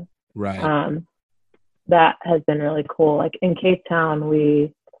have. Right. That has been really cool. In Cape Town,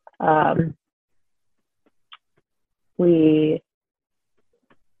 we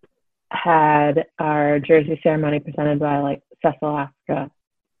had our jersey ceremony presented by Cecil Africa,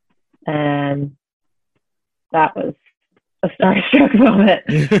 and that was a starstruck moment.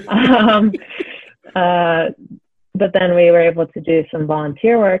 But then we were able to do some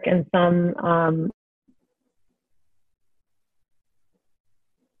volunteer work, and some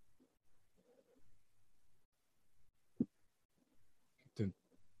Did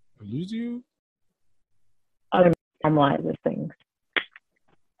I lose you? other normalizes things.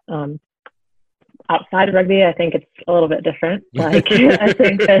 Outside of rugby, I think it's a little bit different. I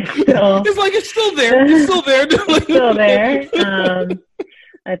think there's still... It's still there. It's still there. It's still there.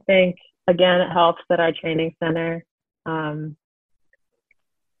 I think, again, it helps that our training center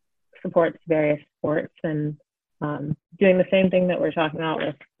supports various sports, and doing the same thing that we're talking about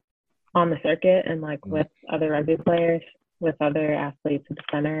with on the circuit, and with other rugby players, with other athletes at the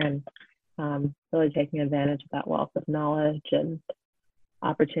center, and really taking advantage of that wealth of knowledge and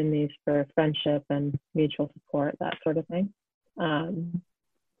opportunities for friendship and mutual support, that sort of thing.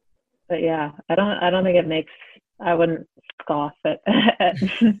 But yeah, I don't think I wouldn't scoff at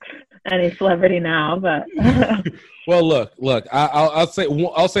any celebrity now, but well, look, I'll say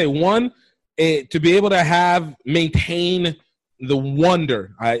one, to be able to maintain the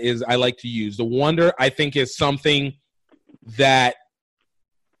wonder I like to use. The wonder, I think, is something that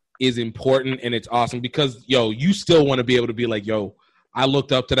is important, and it's awesome because you still want to be able to be I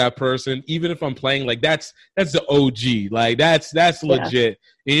looked up to that person, even if I'm playing. That's the OG. That's legit.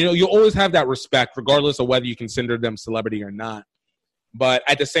 Yeah. And, you always have that respect, regardless of whether you consider them celebrity or not. But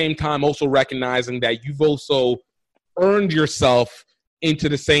at the same time, also recognizing that you've also earned yourself into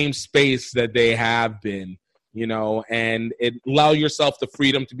the same space that they have been, and allow yourself the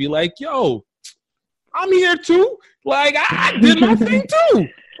freedom to be I'm here too. I did my thing too.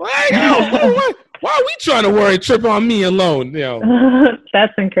 Why are we trying to trip on me alone?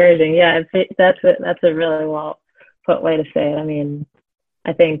 That's encouraging. Yeah, that's a really well put way to say it.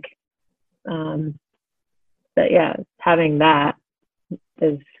 I think that having that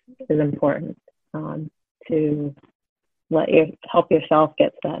is important to help yourself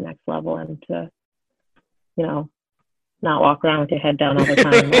get to that next level, and to not walk around with your head down all the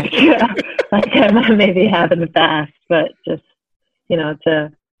time like I maybe have in the past, but just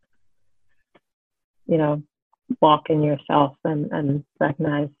to walk in yourself and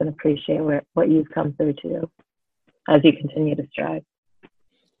recognize and appreciate what you've come through to as you continue to strive.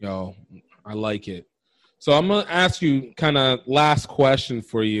 Yo, I like it. So I'm going to ask you kind of last question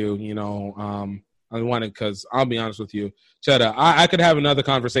for you, I wanted, because I'll be honest with you, Chetta, I could have another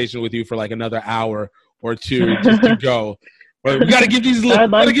conversation with you for like another hour or two just to go. But we got to give these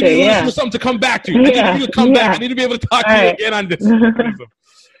listeners something to come back to. I need you to come back. I need to be able to talk to you again on this.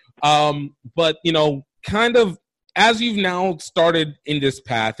 But, kind of as you've now started in this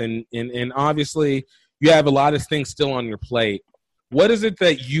path and obviously you have a lot of things still on your plate, what is it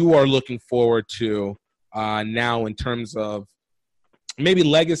that you are looking forward to now in terms of, maybe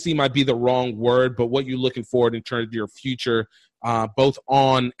legacy might be the wrong word, but what you're looking forward in terms of your future, both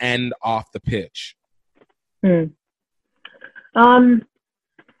on and off the pitch? I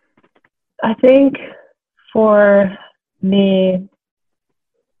think for me,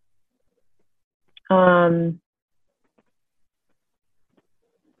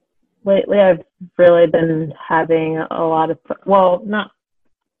 lately I've really been having a lot of, not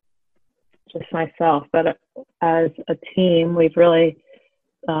just myself, but as a team, we've really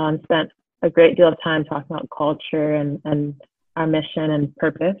spent a great deal of time talking about culture and our mission and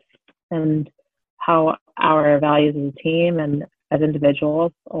purpose and how our values as a team and as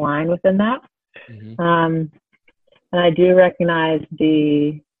individuals align within that. Mm-hmm. And I do recognize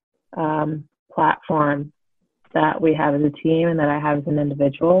the platform that we have as a team and that I have as an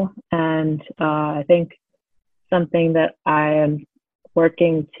individual. And I think something that I am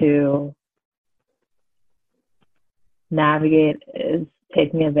working to navigate is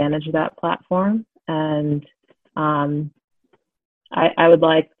taking advantage of that platform. And I would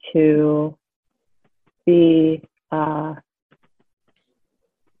like to be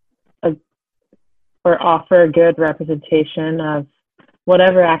or offer a good representation of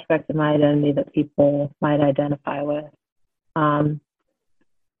whatever aspect of my identity that people might identify with.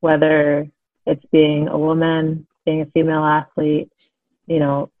 Whether it's being a woman, being a female athlete,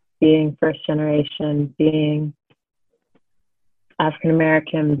 being first generation, being African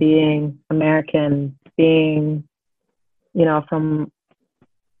American, being American, being, from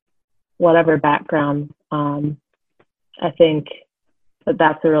whatever background. I think that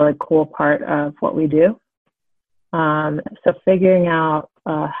that's a really cool part of what we do. So figuring out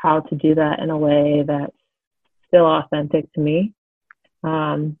how to do that in a way that's still authentic to me,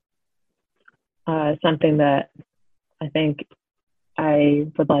 something that I think I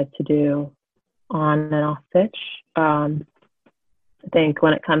would like to do on and off pitch. I think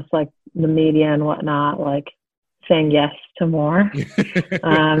when it comes to like the media and whatnot, like saying yes to more,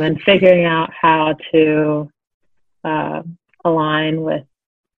 and figuring out how to align with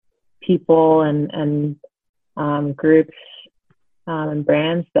people and groups and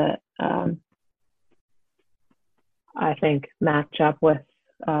brands that I think match up with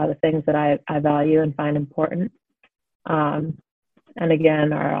the things that I value and find important, and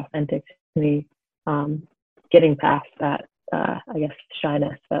again are authentic to me, getting past that I guess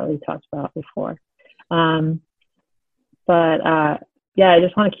shyness that we talked about before. But I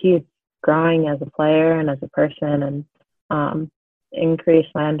just want to keep growing as a player and as a person, and increase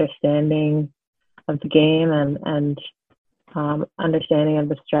my understanding of the game and understanding of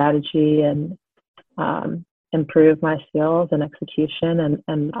the strategy, and improve my skills and execution.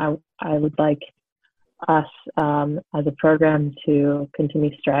 And I would like us as a program to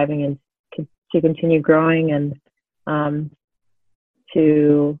continue striving and to continue growing, and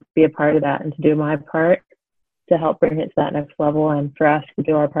to be a part of that and to do my part to help bring it to that next level, and for us to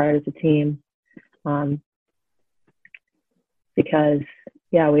do our part as a team. Because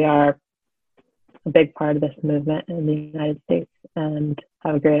we are a big part of this movement in the United States and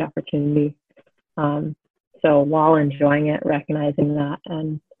have a great opportunity. So while enjoying it, recognizing that,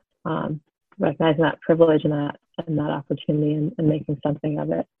 and recognizing that privilege and that opportunity, and making something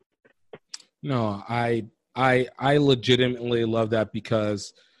of it. No, I legitimately love that,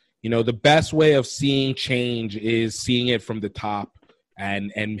 because the best way of seeing change is seeing it from the top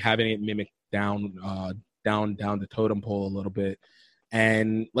and having it mimic down the totem pole a little bit.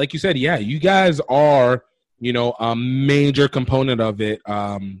 And like you said, you guys are, a major component of it.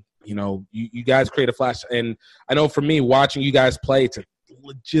 You guys create a flash. And I know for me, watching you guys play, it's a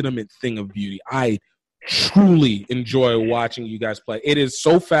legitimate thing of beauty. I truly enjoy watching you guys play. It is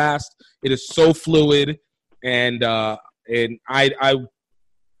so fast. It is so fluid. And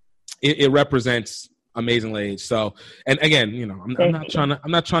it represents amazingly. So, and again,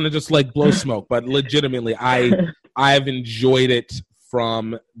 I'm not trying to just like blow smoke, but legitimately, I've enjoyed it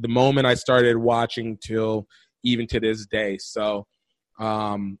from the moment I started watching till even to this day. So,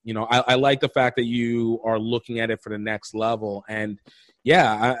 You know, I like the fact that you are looking at it for the next level. And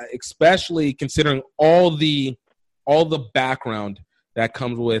yeah, especially considering all the background that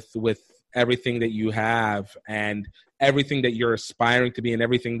comes with everything that you have and everything that you're aspiring to be and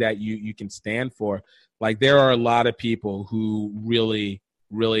everything that you can stand for. Like, there are a lot of people who really,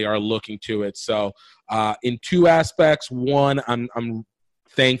 really are looking to it. So in two aspects, one, I'm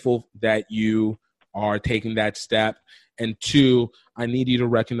thankful that you are taking that step. And two, I need you to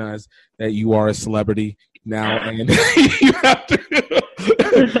recognize that you are a celebrity now, and you have to,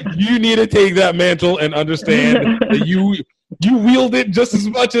 you need to take that mantle and understand that you wield it just as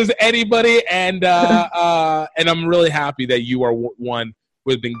much as anybody. And I'm really happy that you are one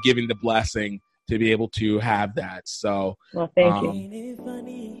who has been given the blessing to be able to have that. So, well, thank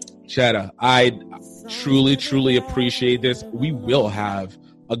you, Chetta. I truly, truly appreciate this. We will have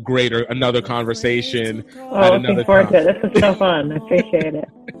another conversation. Oh, looking forward to it. This is so fun. I appreciate it.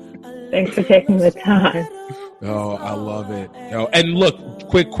 Thanks for taking the time. Oh, I love it. And look,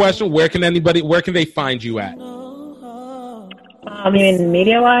 quick question: where can they find you at? You mean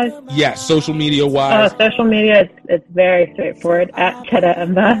media-wise? Yes, social media-wise. Social media, it's very straightforward. At Chetta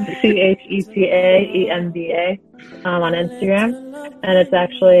Emba, CHETAEMBA, on Instagram. And it's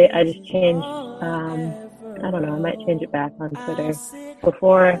actually, I just changed, I don't know, I might change it back on Twitter.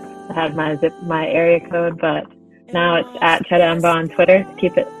 Before, I had my area code, but now it's at Chetta Emba on Twitter to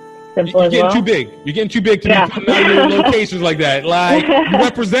keep it simple as well. You're getting too big to be putting out your locations like that. Like,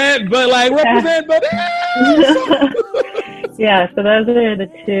 represent, but yeah, so those are the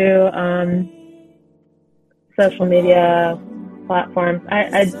two social media platforms.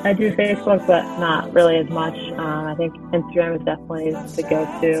 I do Facebook, but not really as much. I think Instagram is definitely the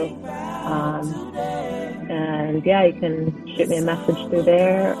go-to. And yeah, you can shoot me a message through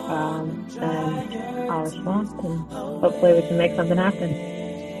there, and I'll respond, and hopefully we can make something happen.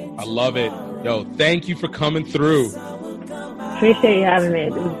 I love it. Yo, thank you for coming through. Appreciate you having me.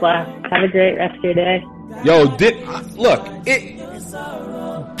 It was a blast. Have a great rest of your day. Yo,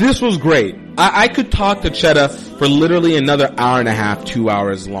 this was great. I could talk to Chetta for literally another hour and a half, 2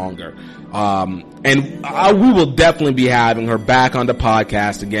 hours longer. And we will definitely be having her back on the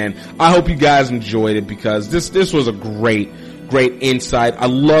podcast again. I hope you guys enjoyed it, because this was a great insight. I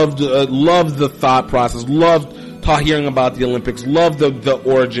loved the thought process, loved hearing about the Olympics, loved the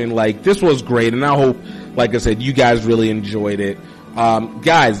origin. Like, this was great, and I hope, like I said, you guys really enjoyed it.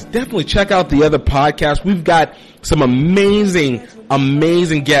 Guys, definitely check out the other podcasts. We've got some amazing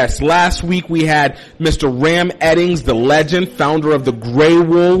guests. Last week we had Mr. Ram Eddings, the legend, founder of the Grey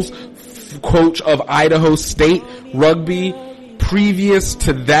Wolves, coach of Idaho State Rugby. Previous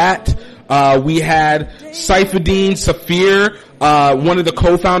to that, we had Saifuddin Safir, one of the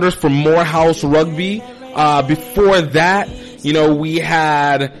co-founders for Morehouse Rugby. Before that, we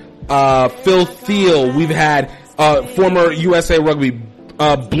had Phil Thiel. We've had former USA Rugby,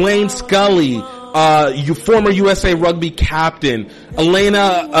 Blaine Scully, former USA Rugby captain,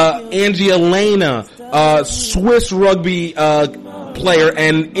 Angie Elena, Swiss Rugby player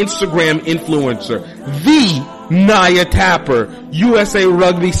and Instagram influencer, the Naya Tapper, USA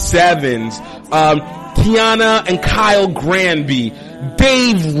Rugby Sevens, Tiana and Kyle Granby,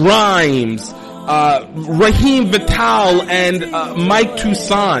 Dave Rhymes, Raheem Vital and Mike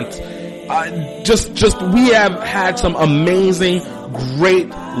Toussaint. We have had some amazing, great,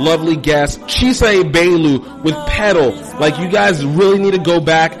 lovely guests. Chisai Belu with Pedal. Like, you guys really need to go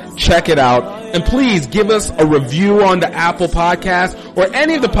back, check it out. And please give us a review on the Apple Podcast or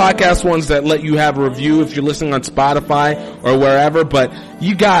any of the podcast ones that let you have a review if you're listening on Spotify or wherever. But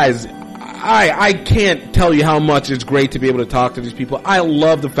you guys, I can't tell you how much it's great to be able to talk to these people. I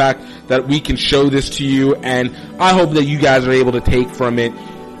love the fact that we can show this to you, and I hope that you guys are able to take from it.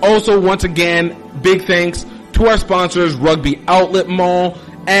 Also, once again, big thanks to our sponsors, Rugby Outlet Mall,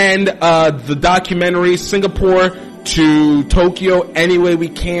 and the documentary Singapore to Tokyo Any Way We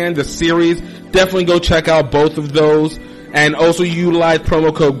Can, the series. Definitely go check out both of those. And also utilize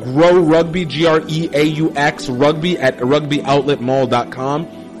promo code GROWRUGBY, GREAUX, Rugby at rugbyoutletmall.com.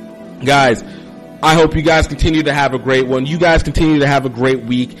 Guys, I hope you guys continue to have a great one. You guys continue to have a great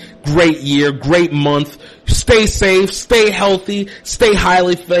week, great year, great month. Stay safe, stay healthy, stay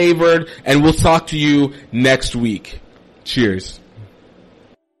highly favored, and we'll talk to you next week. Cheers.